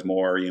pec has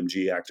more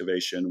EMG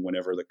activation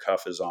whenever the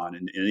cuff is on.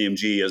 And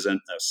EMG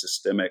isn't a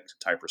systemic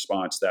type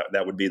response.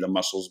 That would be the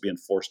muscles being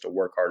forced to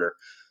work harder.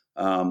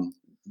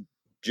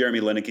 Jeremy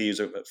Lineky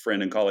is a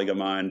friend and colleague of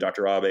mine,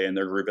 Dr. Abe, and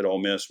their group at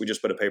Ole Miss. We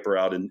just put a paper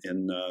out in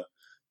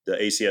the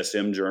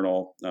ACSM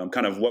journal,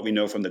 kind of what we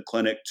know from the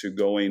clinic to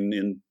going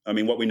in. I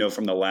mean, what we know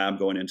from the lab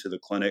going into the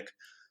clinic.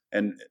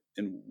 And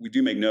we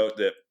do make note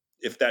that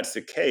if that's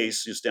the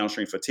case, just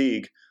downstream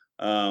fatigue,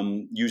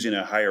 using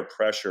a higher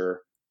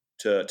pressure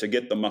to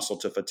get the muscle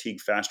to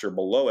fatigue faster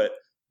below it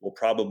will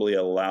probably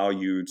allow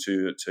you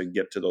to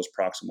get to those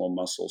proximal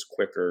muscles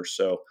quicker.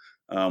 So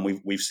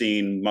we've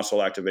seen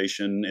muscle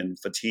activation and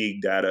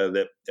fatigue data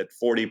that at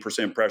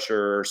 40%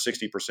 pressure,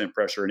 60%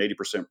 pressure, and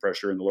 80%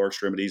 pressure in the lower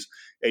extremities,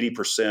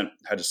 80%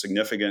 had a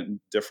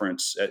significant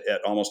difference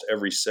at almost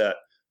every set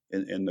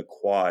in the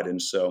quad. And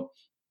so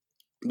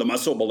the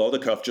muscle below the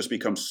cuff just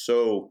becomes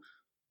so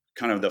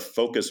kind of the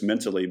focus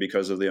mentally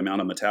because of the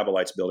amount of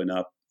metabolites building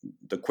up.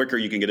 The quicker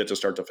you can get it to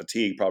start to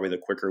fatigue, probably the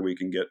quicker we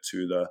can get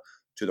to the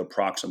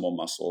proximal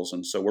muscles.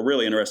 And so we're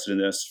really interested in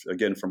this,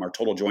 again, from our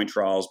total joint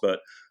trials, but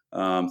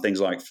things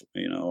like,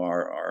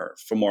 our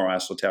femoral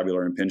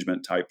acetabular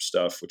impingement type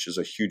stuff, which is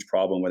a huge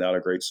problem without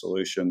a great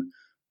solution,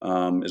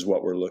 is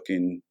what we're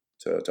looking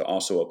to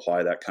also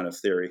apply that kind of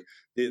theory.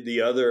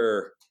 The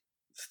other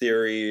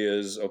theory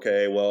is,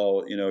 okay,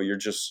 well,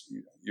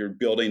 you're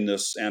building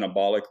this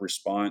anabolic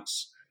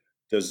response.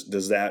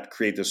 Does that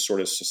create this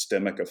sort of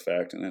systemic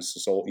effect? And that's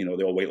the old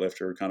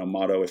weightlifter kind of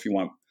motto. If you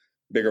want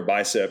bigger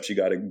biceps, you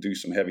got to do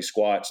some heavy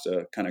squats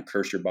to kind of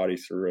curse your body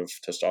through of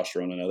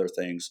testosterone and other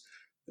things.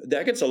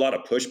 That gets a lot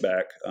of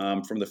pushback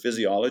from the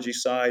physiology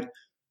side.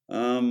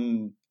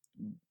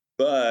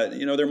 But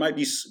there might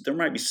be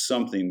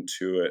something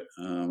to it.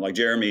 Like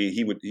Jeremy,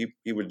 he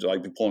would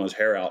like be pulling his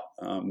hair out.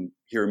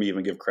 Hear me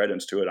even give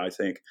credence to it, I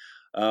think.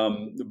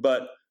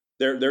 But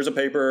there's a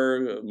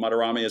paper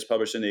Madarami has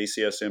published in the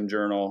ACSM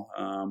journal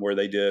where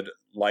they did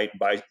light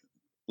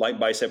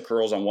bicep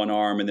curls on one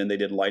arm, and then they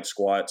did light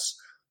squats.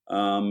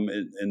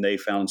 And they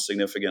found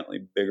significantly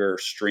bigger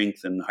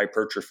strength and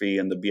hypertrophy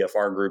in the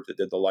BFR group that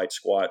did the light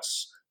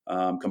squats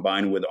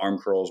combined with arm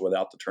curls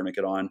without the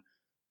tourniquet on.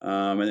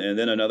 And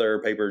then another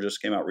paper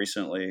just came out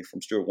recently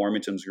from Stuart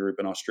Warmington's group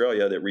in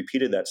Australia that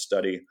repeated that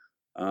study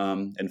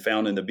and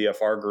found in the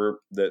BFR group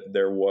that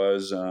there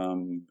was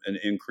an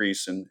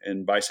increase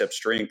in bicep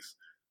strength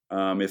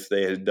if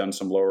they had done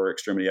some lower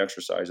extremity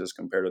exercises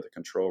compared to the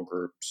control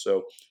group.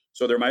 So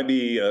there might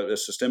be a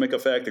systemic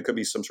effect. There could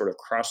be some sort of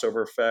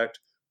crossover effect.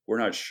 We're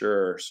not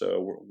sure.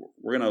 So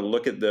we're going to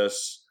look at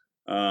this.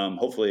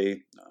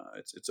 Hopefully,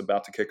 it's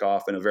about to kick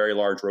off in a very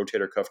large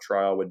rotator cuff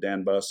trial with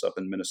Dan Buss up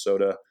in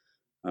Minnesota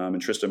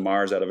and Tristan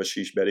Mars out of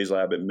Ashish Bedi's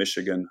lab at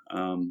Michigan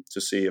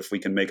to see if we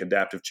can make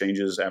adaptive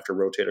changes after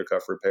rotator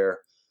cuff repair.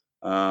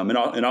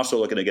 And also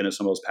looking again at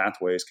some of those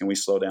pathways. Can we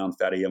slow down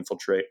fatty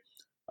infiltrate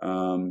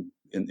in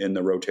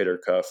the rotator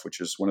cuff, which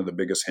is one of the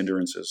biggest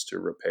hindrances to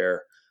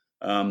repair?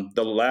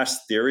 The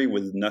last theory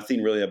with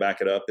nothing really to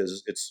back it up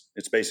is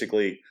it's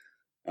basically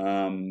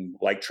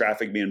like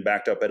traffic being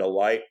backed up at a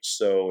light.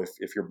 So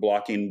if you're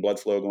blocking blood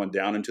flow going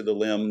down into the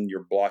limb,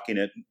 you're blocking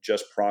it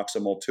just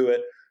proximal to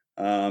it.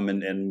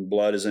 And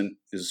blood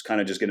is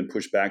kind of just getting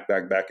pushed back,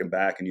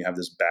 and you have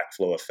this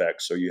backflow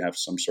effect. So you have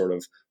some sort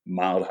of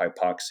mild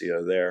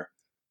hypoxia there.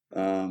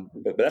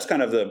 But that's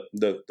kind of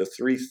the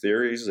three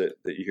theories that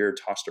you hear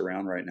tossed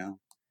around right now.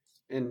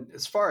 And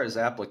as far as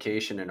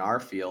application in our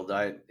field,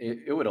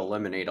 it would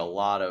eliminate a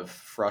lot of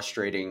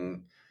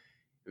frustrating,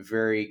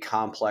 very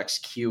complex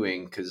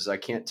cueing, because I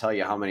can't tell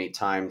you how many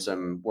times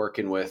I'm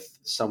working with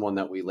someone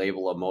that we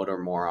label a motor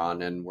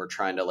moron, and we're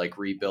trying to like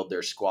rebuild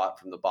their squat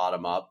from the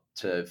bottom up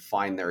to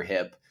find their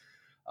hip.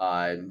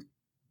 And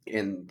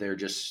they're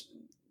just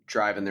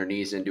driving their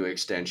knees into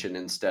extension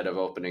instead of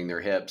opening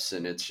their hips.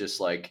 And it's just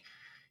like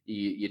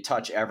you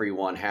touch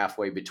everyone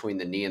halfway between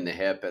the knee and the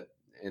hip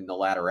in the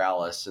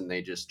lateralis, and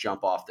they just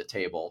jump off the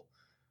table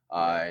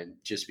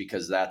just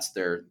because that's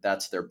their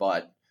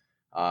butt.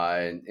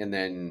 And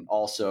then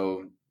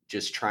also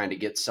just trying to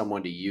get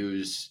someone to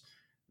use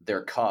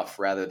their cuff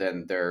rather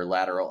than their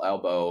lateral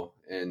elbow.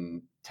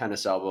 And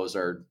tennis elbows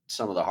are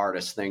some of the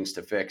hardest things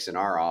to fix in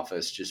our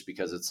office, just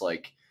because it's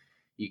like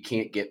you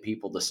can't get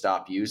people to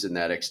stop using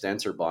that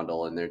extensor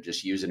bundle, and they're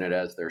just using it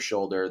as their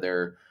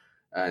shoulder,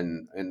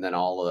 and then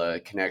all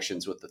the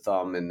connections with the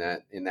thumb in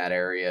that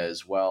area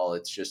as well.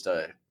 It's just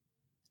a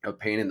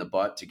pain in the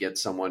butt to get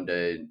someone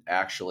to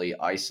actually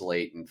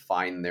isolate and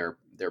find their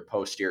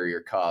posterior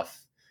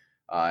cuff.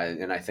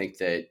 And I think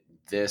that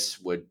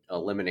this would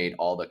eliminate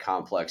all the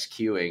complex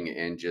cueing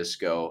and just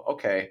go,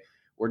 okay,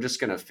 we're just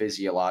going to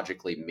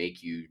physiologically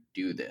make you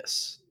do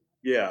this.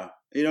 Yeah.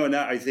 And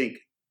I think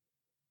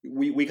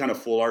we kind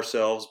of fool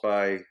ourselves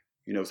by,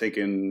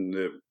 thinking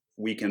that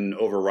we can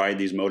override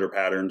these motor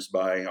patterns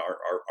by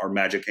our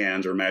magic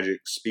hands or magic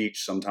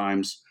speech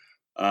sometimes.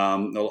 A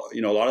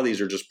lot of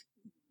these are just,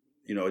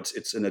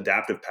 it's an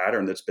adaptive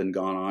pattern that's been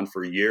gone on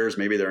for years,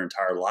 maybe their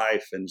entire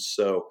life. And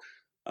so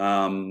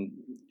I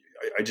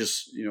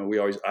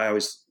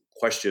always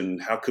question,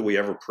 how could we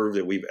ever prove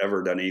that we've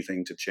ever done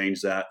anything to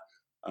change that?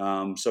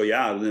 Then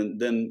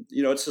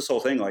it's this whole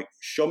thing, like,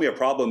 show me a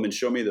problem and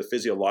show me the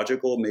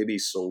physiological maybe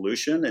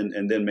solution.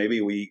 And then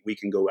maybe we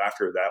can go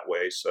after it that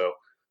way. So,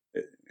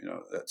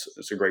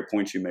 that's a great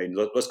point you made.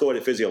 Let's go at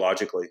it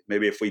physiologically.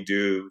 Maybe if we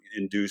do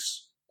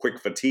induce quick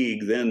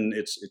fatigue, then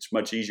it's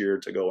much easier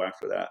to go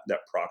after that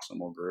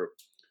proximal group.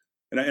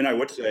 And I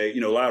would say,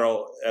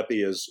 lateral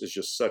epi is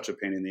just such a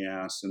pain in the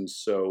ass. And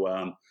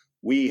so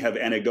we have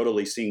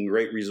anecdotally seen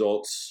great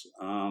results.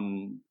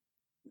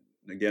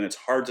 Again, it's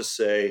hard to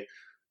say.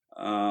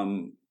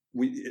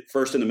 We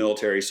first in the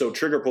military, so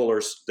trigger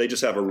pullers, they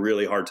just have a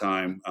really hard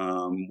time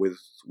with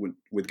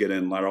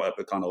getting lateral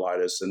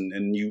epicondylitis,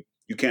 and you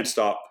can't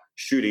stop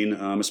shooting,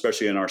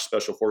 especially in our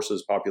special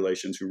forces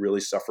populations who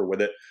really suffer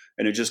with it,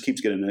 and it just keeps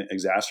getting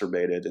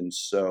exacerbated. And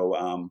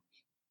so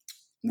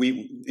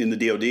we in the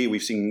DoD,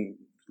 we've seen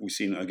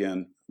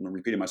again, I'm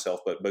repeating myself,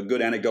 but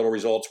good anecdotal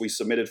results. We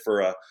submitted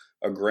for a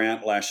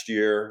grant last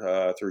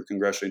year through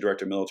Congressionally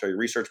Directed Military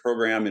Research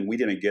Program, and we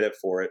didn't get it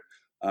for it.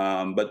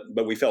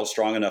 But we felt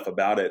strong enough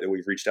about it that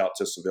we've reached out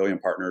to civilian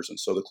partners. And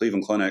so the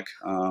Cleveland Clinic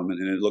and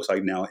it looks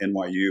like now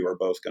NYU are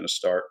both going to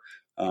start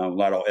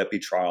lateral epi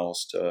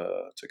trials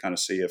to kind of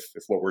see if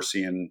what we're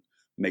seeing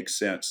makes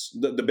sense.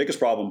 The biggest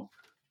problem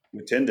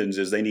with tendons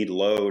is they need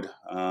load,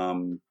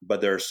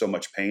 but there's so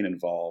much pain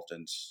involved.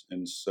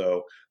 And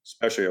so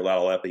especially your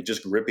lateral epi,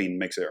 just gripping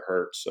makes it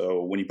hurt.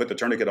 So when you put the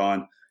tourniquet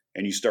on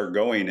and you start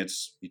going,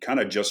 you kind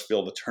of just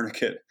feel the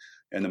tourniquet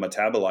and the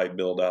metabolite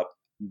build up.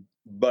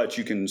 But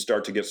you can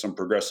start to get some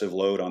progressive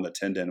load on the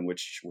tendon,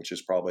 which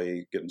is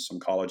probably getting some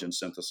collagen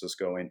synthesis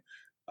going.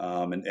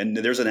 And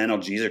there's an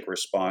analgesic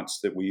response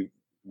that we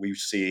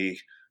see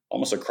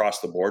almost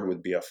across the board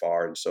with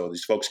BFR. And so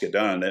these folks get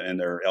done and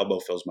their elbow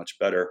feels much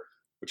better.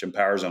 which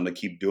empowers them to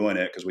keep doing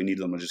it because we need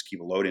them to just keep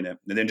loading it,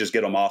 and then just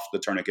get them off the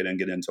tourniquet and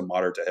get into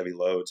moderate to heavy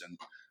loads and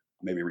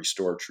maybe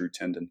restore true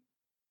tendon.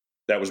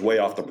 That was way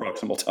off the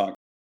proximal talk.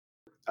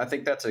 I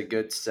think that's a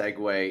good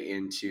segue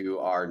into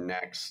our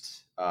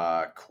next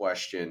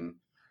question.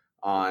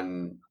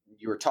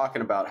 You were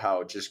talking about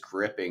how just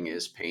gripping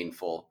is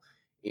painful,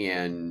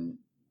 and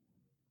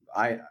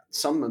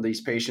some of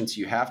these patients,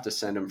 you have to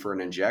send them for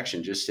an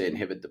injection just to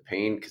inhibit the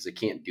pain because they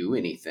can't do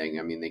anything.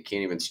 I mean, they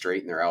can't even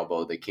straighten their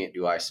elbow. They can't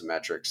do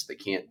isometrics. They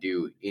can't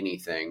do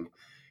anything.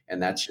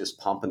 And that's just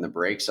pumping the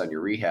brakes on your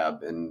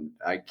rehab. And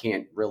I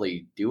can't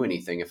really do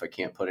anything if I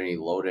can't put any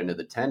load into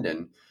the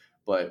tendon.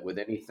 But with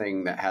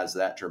anything that has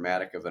that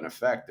dramatic of an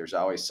effect, there's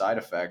always side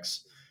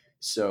effects.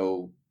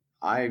 So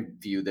I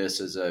view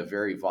this as a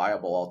very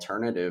viable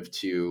alternative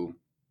to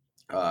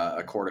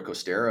a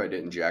corticosteroid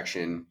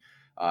injection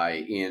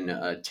in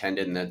a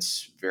tendon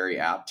that's very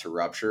apt to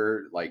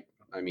rupture.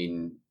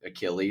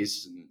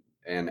 Achilles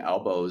and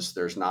elbows,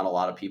 there's not a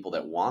lot of people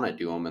that want to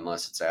do them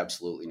unless it's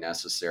absolutely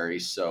necessary.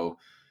 So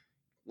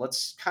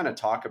let's kind of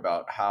talk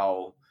about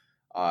how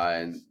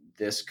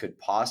this could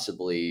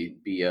possibly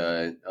be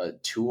a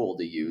tool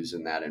to use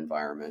in that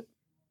environment.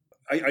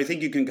 I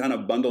think you can kind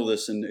of bundle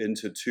this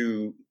into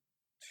two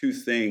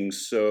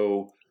things.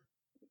 So,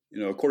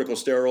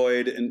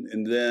 corticosteroid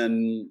and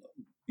then,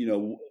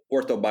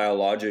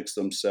 orthobiologics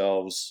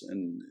themselves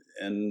and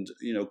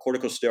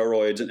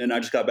corticosteroids. And I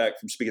just got back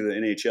from speaking at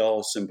the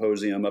NHL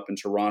symposium up in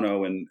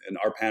Toronto, and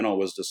our panel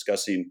was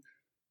discussing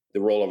the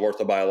role of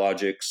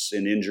orthobiologics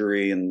in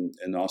injury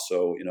and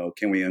also,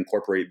 can we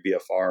incorporate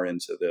BFR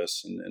into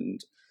this?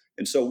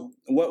 And so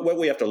what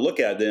we have to look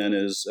at then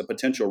is a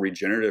potential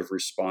regenerative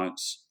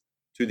response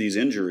to these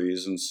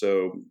injuries. And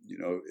so,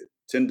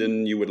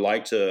 tendon, you would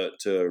like to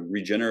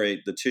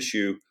regenerate the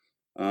tissue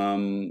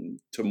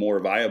to more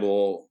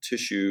viable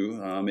tissue.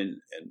 And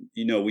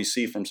we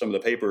see from some of the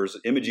papers,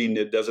 imaging,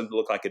 it doesn't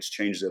look like it's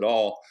changed at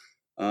all.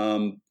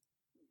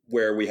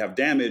 Where we have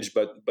damage,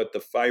 but the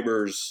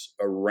fibers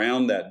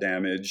around that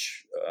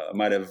damage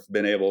might have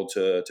been able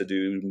to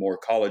do more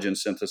collagen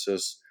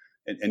synthesis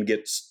and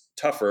get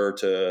tougher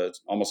to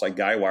almost like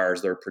guy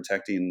wires. They're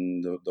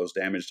protecting those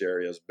damaged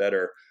areas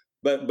better.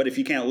 But if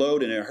you can't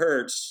load and it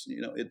hurts,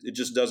 it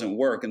just doesn't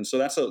work. And so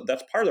that's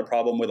part of the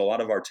problem with a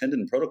lot of our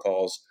tendon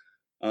protocols.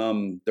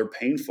 They're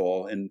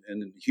painful, and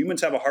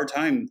humans have a hard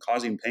time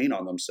causing pain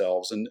on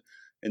themselves. And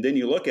then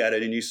you look at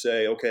it and you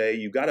say, okay,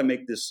 you got to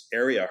make this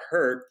area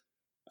hurt.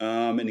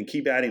 And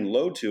keep adding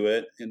load to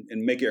it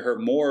and make it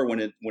hurt more when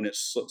it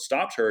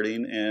stops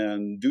hurting,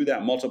 and do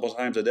that multiple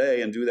times a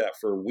day and do that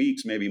for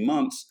weeks, maybe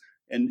months.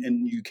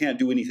 And you can't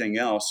do anything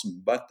else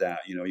but that.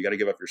 You got to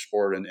give up your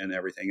sport and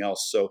everything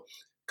else. So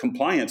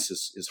compliance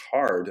is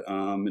hard.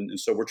 And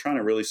so we're trying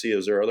to really see,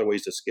 is there other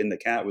ways to skin the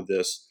cat with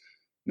this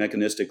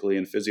mechanistically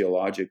and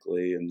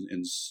physiologically?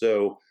 And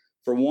so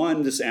for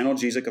one, this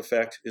analgesic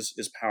effect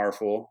is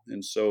powerful.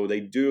 And so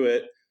they do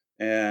it,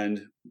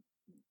 and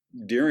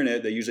during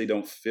it, they usually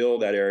don't feel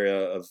that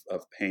area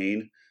of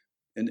pain.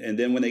 And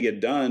then when they get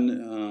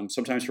done,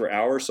 sometimes for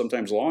hours,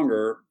 sometimes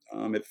longer,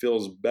 it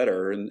feels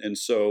better. And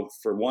so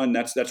for one,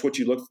 that's what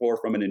you look for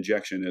from an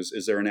injection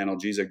is there an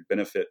analgesic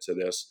benefit to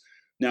this?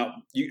 Now,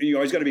 you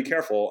always got to be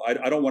careful.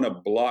 I don't want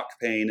to block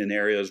pain in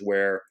areas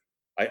where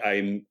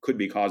I could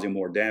be causing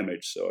more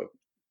damage. So,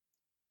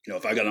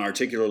 if I got an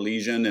articular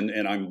lesion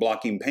and I'm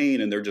blocking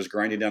pain and they're just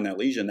grinding down that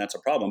lesion, that's a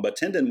problem. But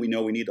tendon, we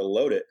know we need to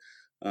load it.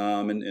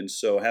 And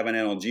so having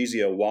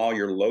analgesia while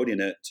you're loading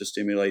it to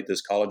stimulate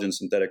this collagen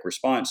synthetic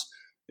response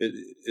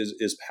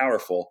is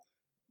powerful.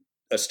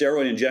 A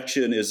steroid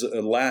injection is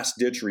a last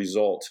ditch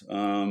result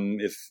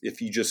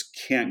if you just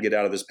can't get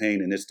out of this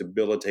pain and it's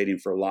debilitating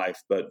for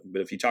life. But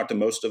if you talk to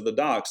most of the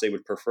docs, they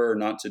would prefer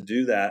not to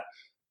do that,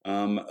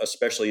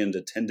 especially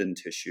into tendon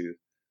tissue.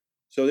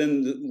 So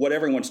then what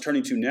everyone's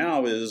turning to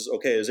now is,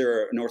 okay, is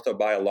there an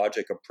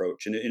orthobiologic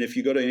approach? And if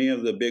you go to any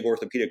of the big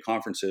orthopedic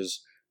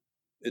conferences,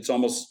 it's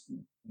almost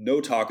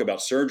no talk about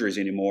surgeries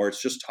anymore.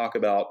 It's just talk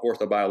about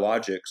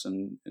orthobiologics.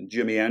 And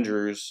Jimmy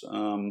Andrews,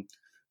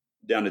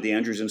 down at the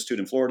Andrews Institute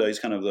in Florida, he's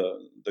kind of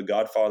the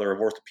godfather of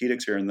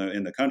orthopedics here in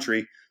the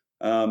country.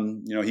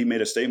 He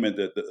made a statement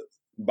that the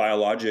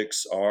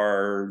biologics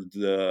are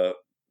going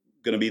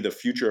to be the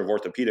future of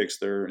orthopedics.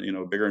 They're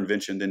a bigger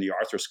invention than the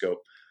arthroscope.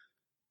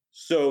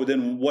 So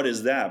then what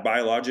is that?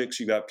 Biologics,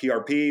 you got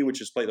PRP,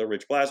 which is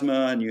platelet-rich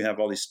plasma, and you have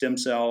all these stem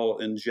cell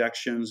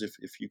injections,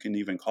 if you can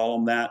even call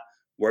them that,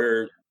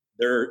 where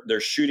they're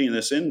shooting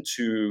this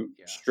into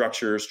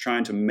structures,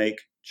 trying to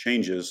make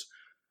changes.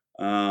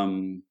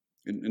 And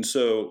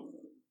so,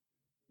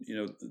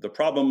 the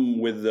problem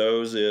with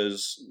those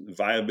is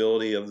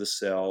viability of the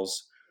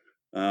cells.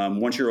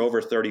 Once you're over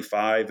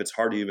 35, it's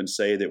hard to even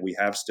say that we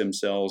have stem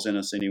cells in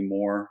us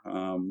anymore.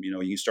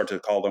 You start to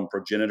call them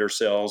progenitor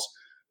cells.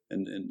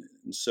 And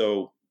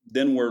so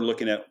then we're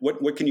looking at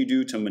what can you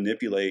do to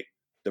manipulate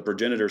the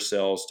progenitor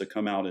cells to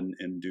come out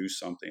and do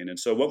something. And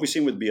so what we've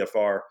seen with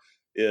BFR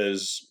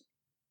is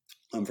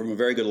from a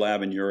very good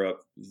lab in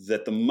Europe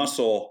that the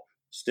muscle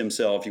stem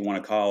cell, if you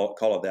want to call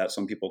it that,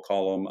 some people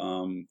call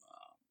them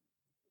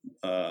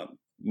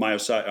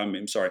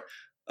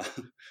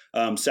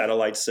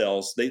satellite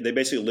cells. They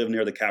basically live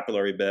near the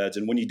capillary beds.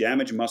 And when you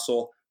damage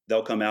muscle,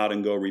 they'll come out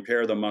and go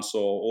repair the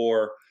muscle.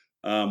 Or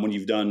when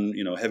you've done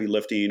heavy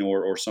lifting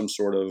or some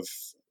sort of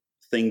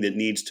thing that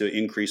needs to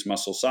increase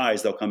muscle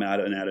size, they'll come out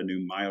and add a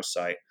new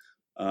myocyte.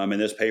 In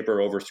this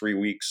paper, over 3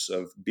 weeks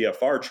of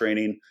BFR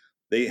training,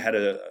 they had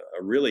a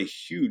really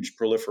huge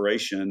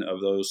proliferation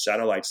of those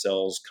satellite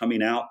cells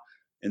coming out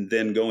and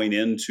then going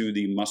into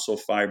the muscle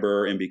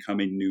fiber and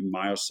becoming new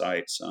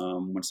myocytes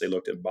once they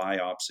looked at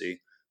biopsy.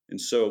 And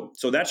so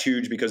that's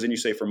huge, because then you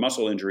say for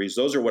muscle injuries,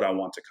 those are what I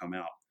want to come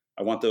out.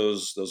 I want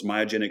those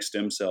myogenic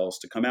stem cells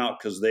to come out,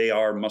 because they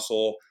are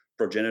muscle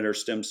progenitor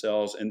stem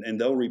cells, and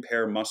they'll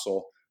repair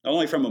muscle, not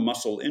only from a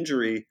muscle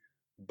injury,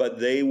 but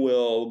they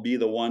will be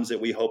the ones that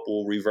we hope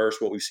will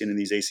reverse what we've seen in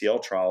these ACL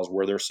trials,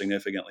 where they're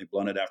significantly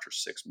blunted after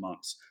 6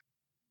 months.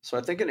 So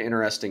I think an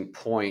interesting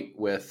point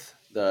with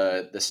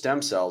the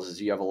stem cells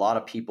is you have a lot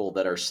of people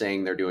that are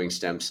saying they're doing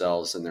stem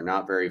cells and they're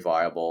not very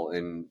viable.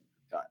 And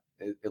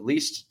at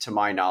least to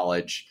my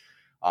knowledge,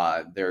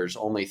 there's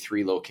only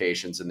 3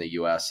 locations in the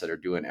US that are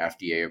doing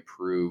FDA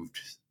approved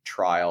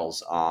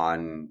trials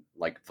on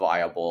like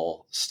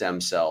viable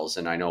stem cells.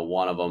 And I know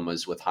one of them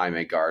was with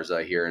Jaime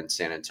Garza here in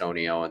San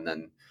Antonio, and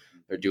then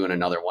they're doing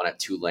another one at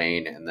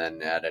Tulane, and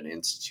then at an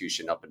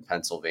institution up in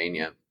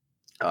Pennsylvania.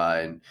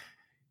 And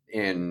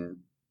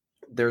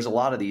there's a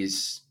lot of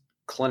these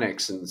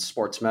clinics and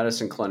sports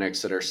medicine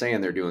clinics that are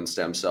saying they're doing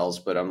stem cells,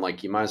 but I'm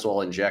like, you might as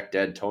well inject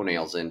dead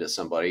toenails into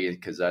somebody,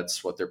 because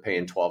that's what they're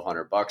paying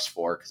 $1,200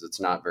 for, because it's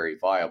not very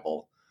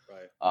viable.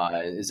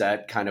 Right. Is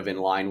that kind of in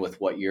line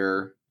with what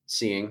you're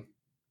seeing?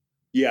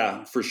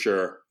 Yeah, for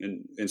sure.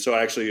 And so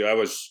actually, I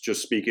was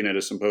just speaking at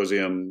a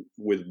symposium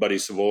with Buddy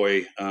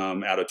Savoy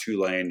out of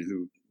Tulane,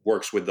 who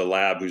works with the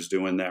lab who's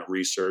doing that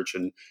research.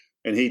 And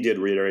he did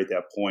reiterate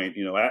that point.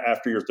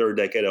 After your 3rd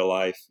decade of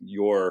life,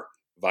 your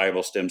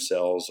viable stem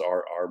cells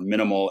are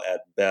minimal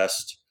at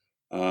best.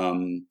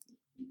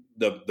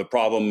 The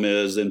problem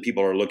is then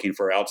people are looking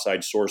for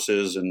outside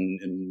sources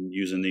and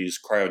using these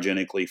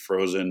cryogenically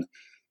frozen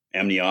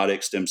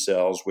amniotic stem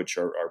cells, which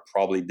are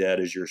probably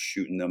dead as you're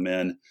shooting them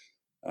in.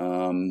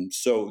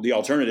 So the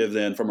alternative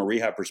then from a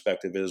rehab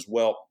perspective is,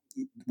 well,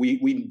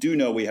 we do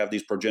know we have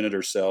these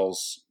progenitor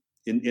cells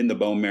in the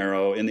bone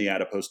marrow, in the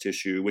adipose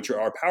tissue, which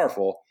are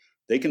powerful.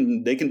 They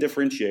can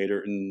differentiate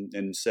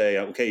and say,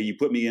 okay, you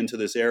put me into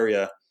this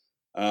area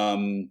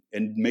and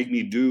make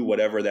me do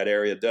whatever that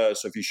area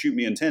does. So if you shoot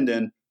me in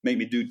tendon, make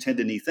me do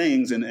tendon-y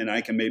things, and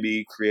I can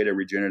maybe create a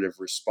regenerative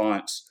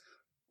response.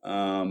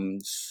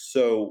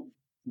 So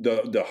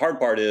the hard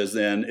part is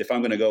then, if I'm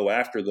going to go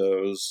after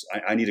those,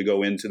 I need to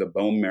go into the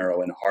bone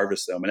marrow and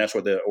harvest them. And that's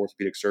what the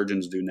orthopedic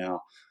surgeons do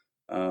now.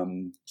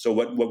 So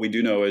what we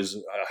do know is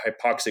a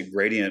hypoxic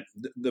gradient.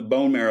 The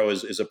bone marrow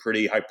is a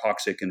pretty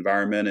hypoxic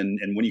environment.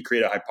 And when you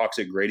create a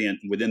hypoxic gradient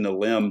within the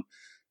limb,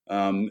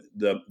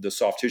 the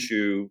soft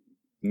tissue,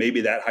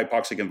 maybe that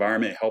hypoxic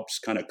environment helps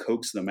kind of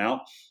coax them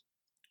out.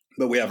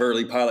 But we have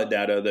early pilot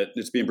data that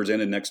it's being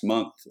presented next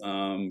month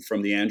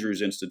from the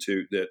Andrews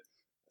Institute that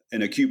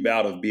an acute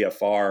bout of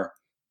BFR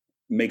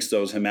makes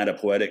those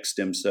hematopoietic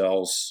stem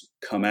cells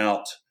come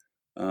out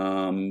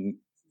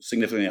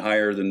significantly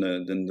higher than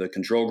the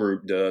control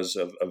group does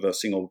of a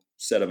single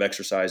set of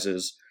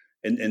exercises.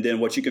 And then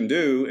what you can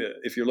do,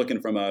 if you're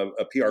looking from a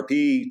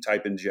PRP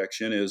type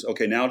injection, is,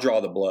 okay, now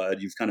draw the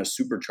blood. You've kind of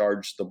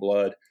supercharged the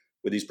blood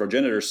with these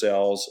progenitor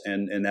cells,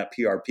 and that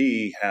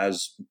PRP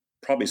has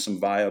probably some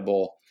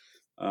viable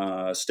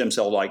stem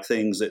cell-like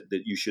things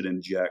that you should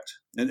inject.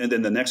 And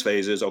then the next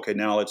phase is, okay,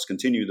 now let's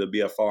continue the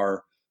BFR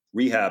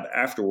rehab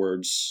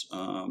afterwards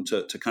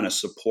to kind of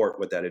support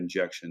what that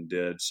injection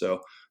did.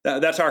 So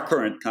that's our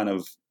current kind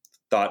of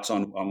thoughts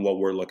on what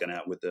we're looking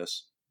at with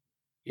this.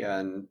 Yeah,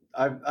 and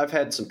I've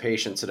had some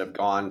patients that have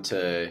gone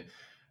to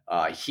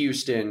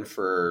Houston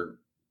for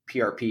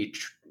PRP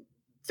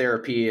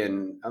therapy,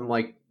 and I'm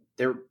like,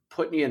 they're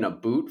putting you in a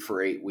boot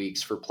for 8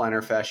 weeks for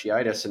plantar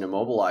fasciitis and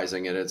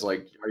immobilizing it. It's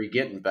like, are you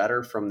getting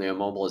better from the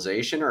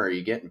immobilization, or are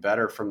you getting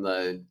better from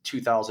the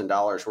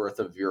 $2,000 worth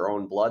of your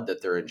own blood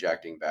that they're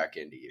injecting back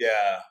into you?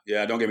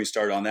 Yeah. Don't get me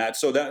started on that.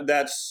 So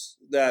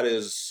that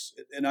is,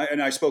 and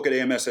I spoke at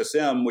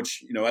AMSSM,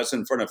 which, that's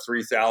in front of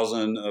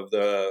 3,000 of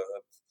the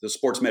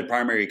sports med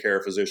primary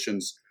care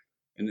physicians,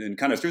 and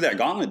kind of threw that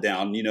gauntlet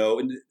down,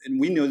 and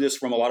we know this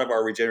from a lot of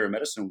our regenerative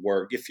medicine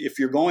work. If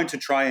you're going to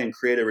try and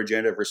create a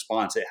regenerative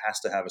response, it has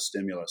to have a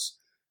stimulus.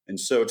 And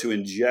so to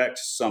inject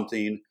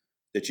something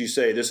that you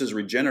say this is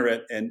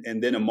regenerate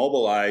and then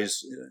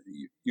immobilize,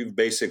 you've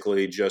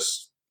basically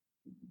just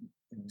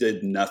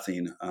did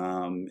nothing,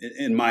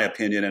 in my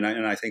opinion.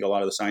 And I think a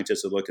lot of the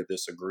scientists that look at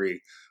this agree.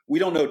 We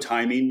don't know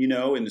timing,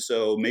 and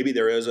so maybe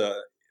there is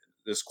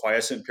this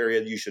quiescent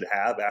period you should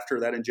have after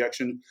that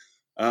injection.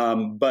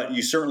 But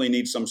you certainly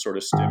need some sort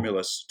of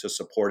stimulus to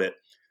support it.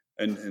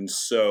 And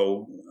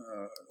so,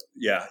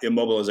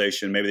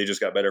 immobilization, maybe they just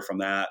got better from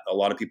that. A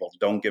lot of people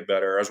don't get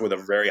better. I was with a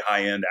very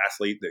high-end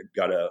athlete that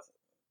got a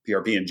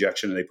PRP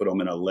injection, and they put them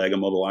in a leg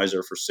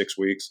immobilizer for 6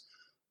 weeks.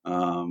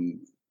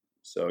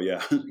 So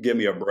yeah, give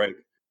me a break.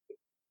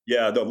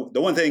 Yeah,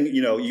 the one thing,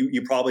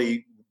 you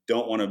probably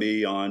don't want to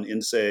be on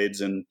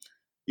NSAIDs, and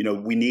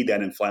we need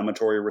that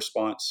inflammatory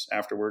response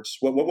afterwards.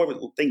 What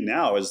we think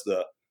now is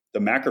the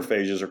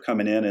macrophages are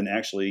coming in and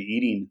actually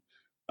eating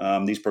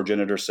these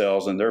progenitor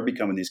cells, and they're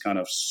becoming these kind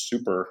of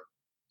super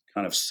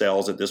kind of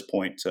cells at this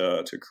point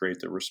to create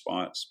the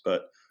response.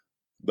 But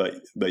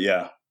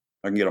yeah,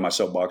 I can get on my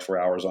soapbox for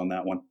hours on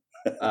that one.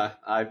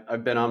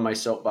 I've been on my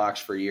soapbox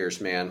for years,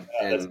 man.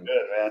 Yeah, that's good,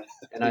 man.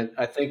 And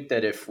I think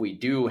that if we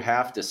do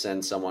have to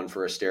send someone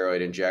for a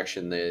steroid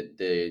injection,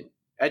 the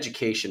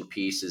education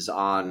piece is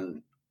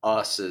on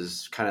us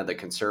as kind of the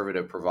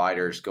conservative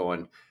providers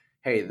going,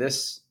 hey,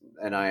 this,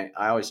 and I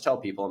always tell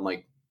people, I'm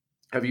like,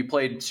 have you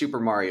played Super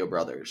Mario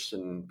Brothers?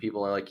 And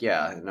people are like,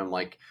 yeah. And I'm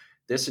like,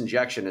 this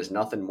injection is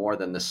nothing more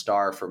than the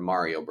star from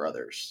Mario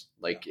Brothers.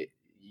 Like,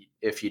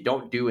 if you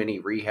don't do any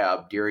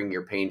rehab during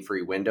your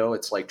pain-free window,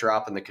 it's like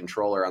dropping the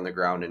controller on the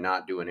ground and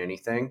not doing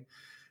anything.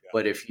 Yeah.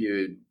 But if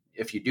you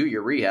do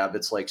your rehab,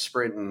 it's like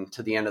sprinting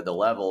to the end of the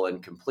level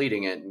and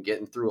completing it and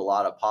getting through a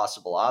lot of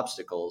possible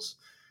obstacles.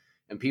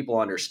 And people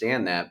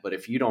understand that. But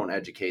if you don't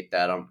educate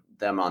them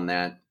on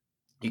that,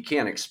 you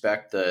can't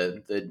expect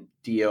the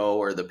DO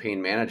or the pain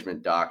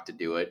management doc to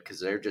do it, because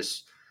they're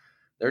just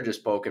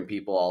poking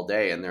people all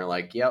day and they're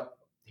like, yep,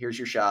 here's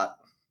your shot.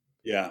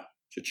 Yeah.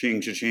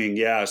 Cha-ching, cha-ching.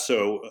 Yeah.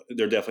 So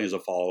there definitely is a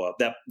follow-up.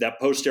 That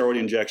post-steroid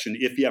injection,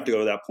 if you have to go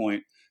to that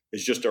point,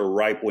 is just a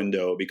ripe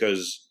window,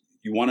 because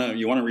you want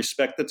to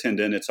respect the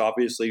tendon. It's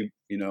obviously,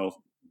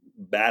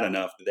 bad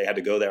enough that they had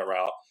to go that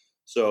route.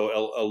 So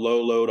a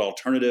low load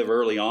alternative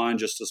early on,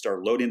 just to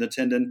start loading the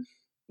tendon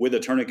with a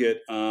tourniquet.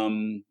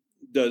 You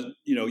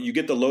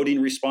get the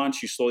loading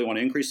response, you slowly want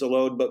to increase the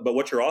load, but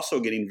what you're also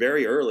getting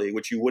very early,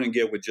 which you wouldn't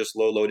get with just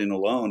low loading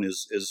alone,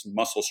 is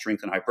muscle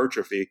strength and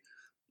hypertrophy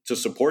to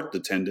support the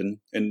tendon.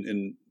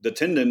 And the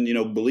tendon,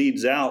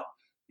 bleeds out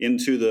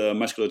into the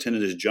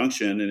musculotendinous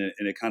junction,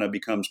 and it kind of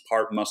becomes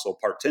part muscle,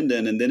 part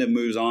tendon, and then it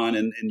moves on,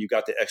 and you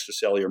got the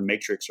extracellular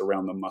matrix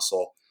around the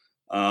muscle,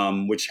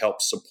 which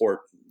helps support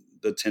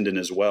the tendon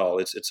as well.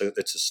 It's a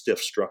stiff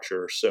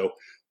structure. So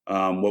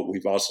what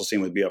we've also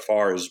seen with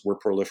BFR is we're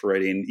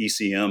proliferating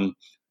ECM,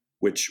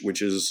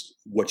 which is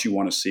what you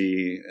want to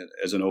see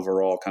as an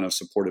overall kind of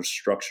supportive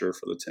structure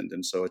for the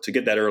tendon. So to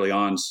get that early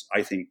on is,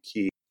 I think,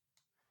 key.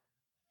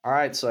 All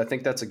right. So I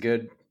think that's a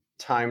good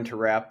time to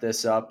wrap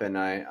this up. And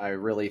I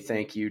really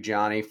thank you,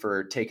 Johnny,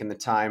 for taking the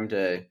time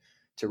to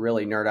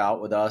really nerd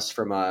out with us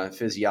from a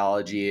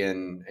physiology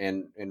and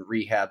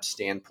rehab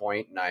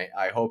standpoint. And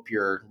I hope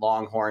your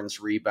Longhorns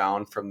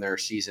rebound from their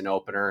season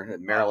opener.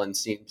 Maryland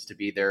seems to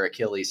be their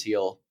Achilles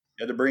heel.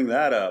 You had to bring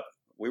that up.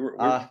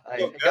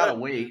 I gotta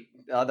wait.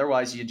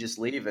 Otherwise, you just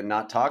leave and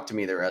not talk to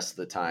me the rest of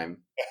the time.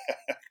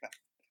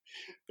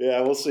 Yeah,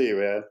 we'll see,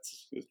 man.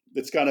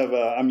 It's kind of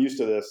I'm used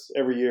to this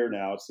every year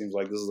now. It seems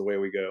like this is the way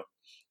we go.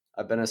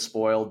 I've been a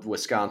spoiled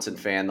Wisconsin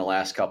fan the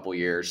last couple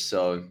years,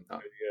 so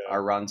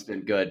our run's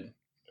been good.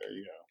 There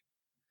you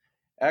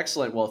go.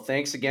 Excellent. Well,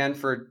 thanks again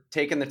for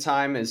taking the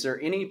time. Is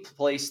there any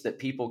place that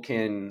people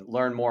can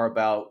learn more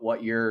about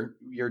what you're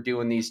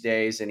doing these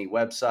days? Any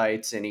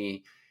websites?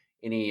 Any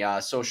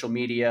social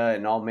media?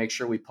 And I'll make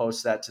sure we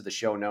post that to the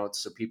show notes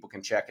so people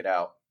can check it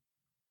out.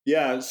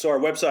 Yeah. So our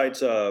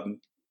website's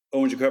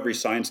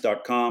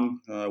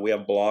OwensRecoveryScience.com. We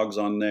have blogs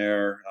on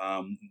there.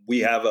 We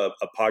have a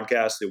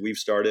podcast that we've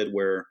started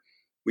where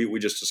we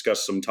just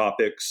discuss some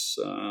topics,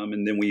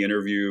 and then we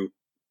interview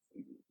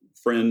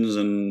friends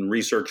and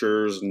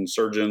researchers and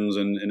surgeons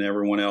and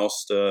everyone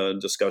else to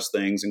discuss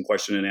things and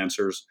question and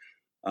answers.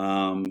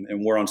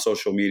 And we're on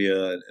social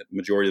media.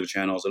 Majority of the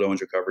channels at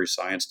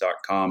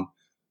OwensRecoveryScience.com.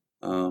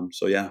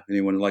 So yeah,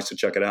 anyone who likes to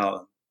check it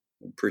out,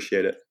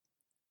 appreciate it.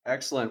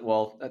 Excellent.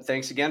 Well,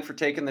 thanks again for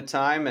taking the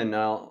time, and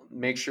I'll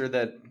make sure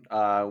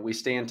that we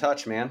stay in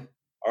touch, man.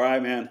 All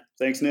right, man.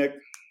 Thanks, Nick.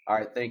 All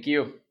right. Thank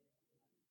you.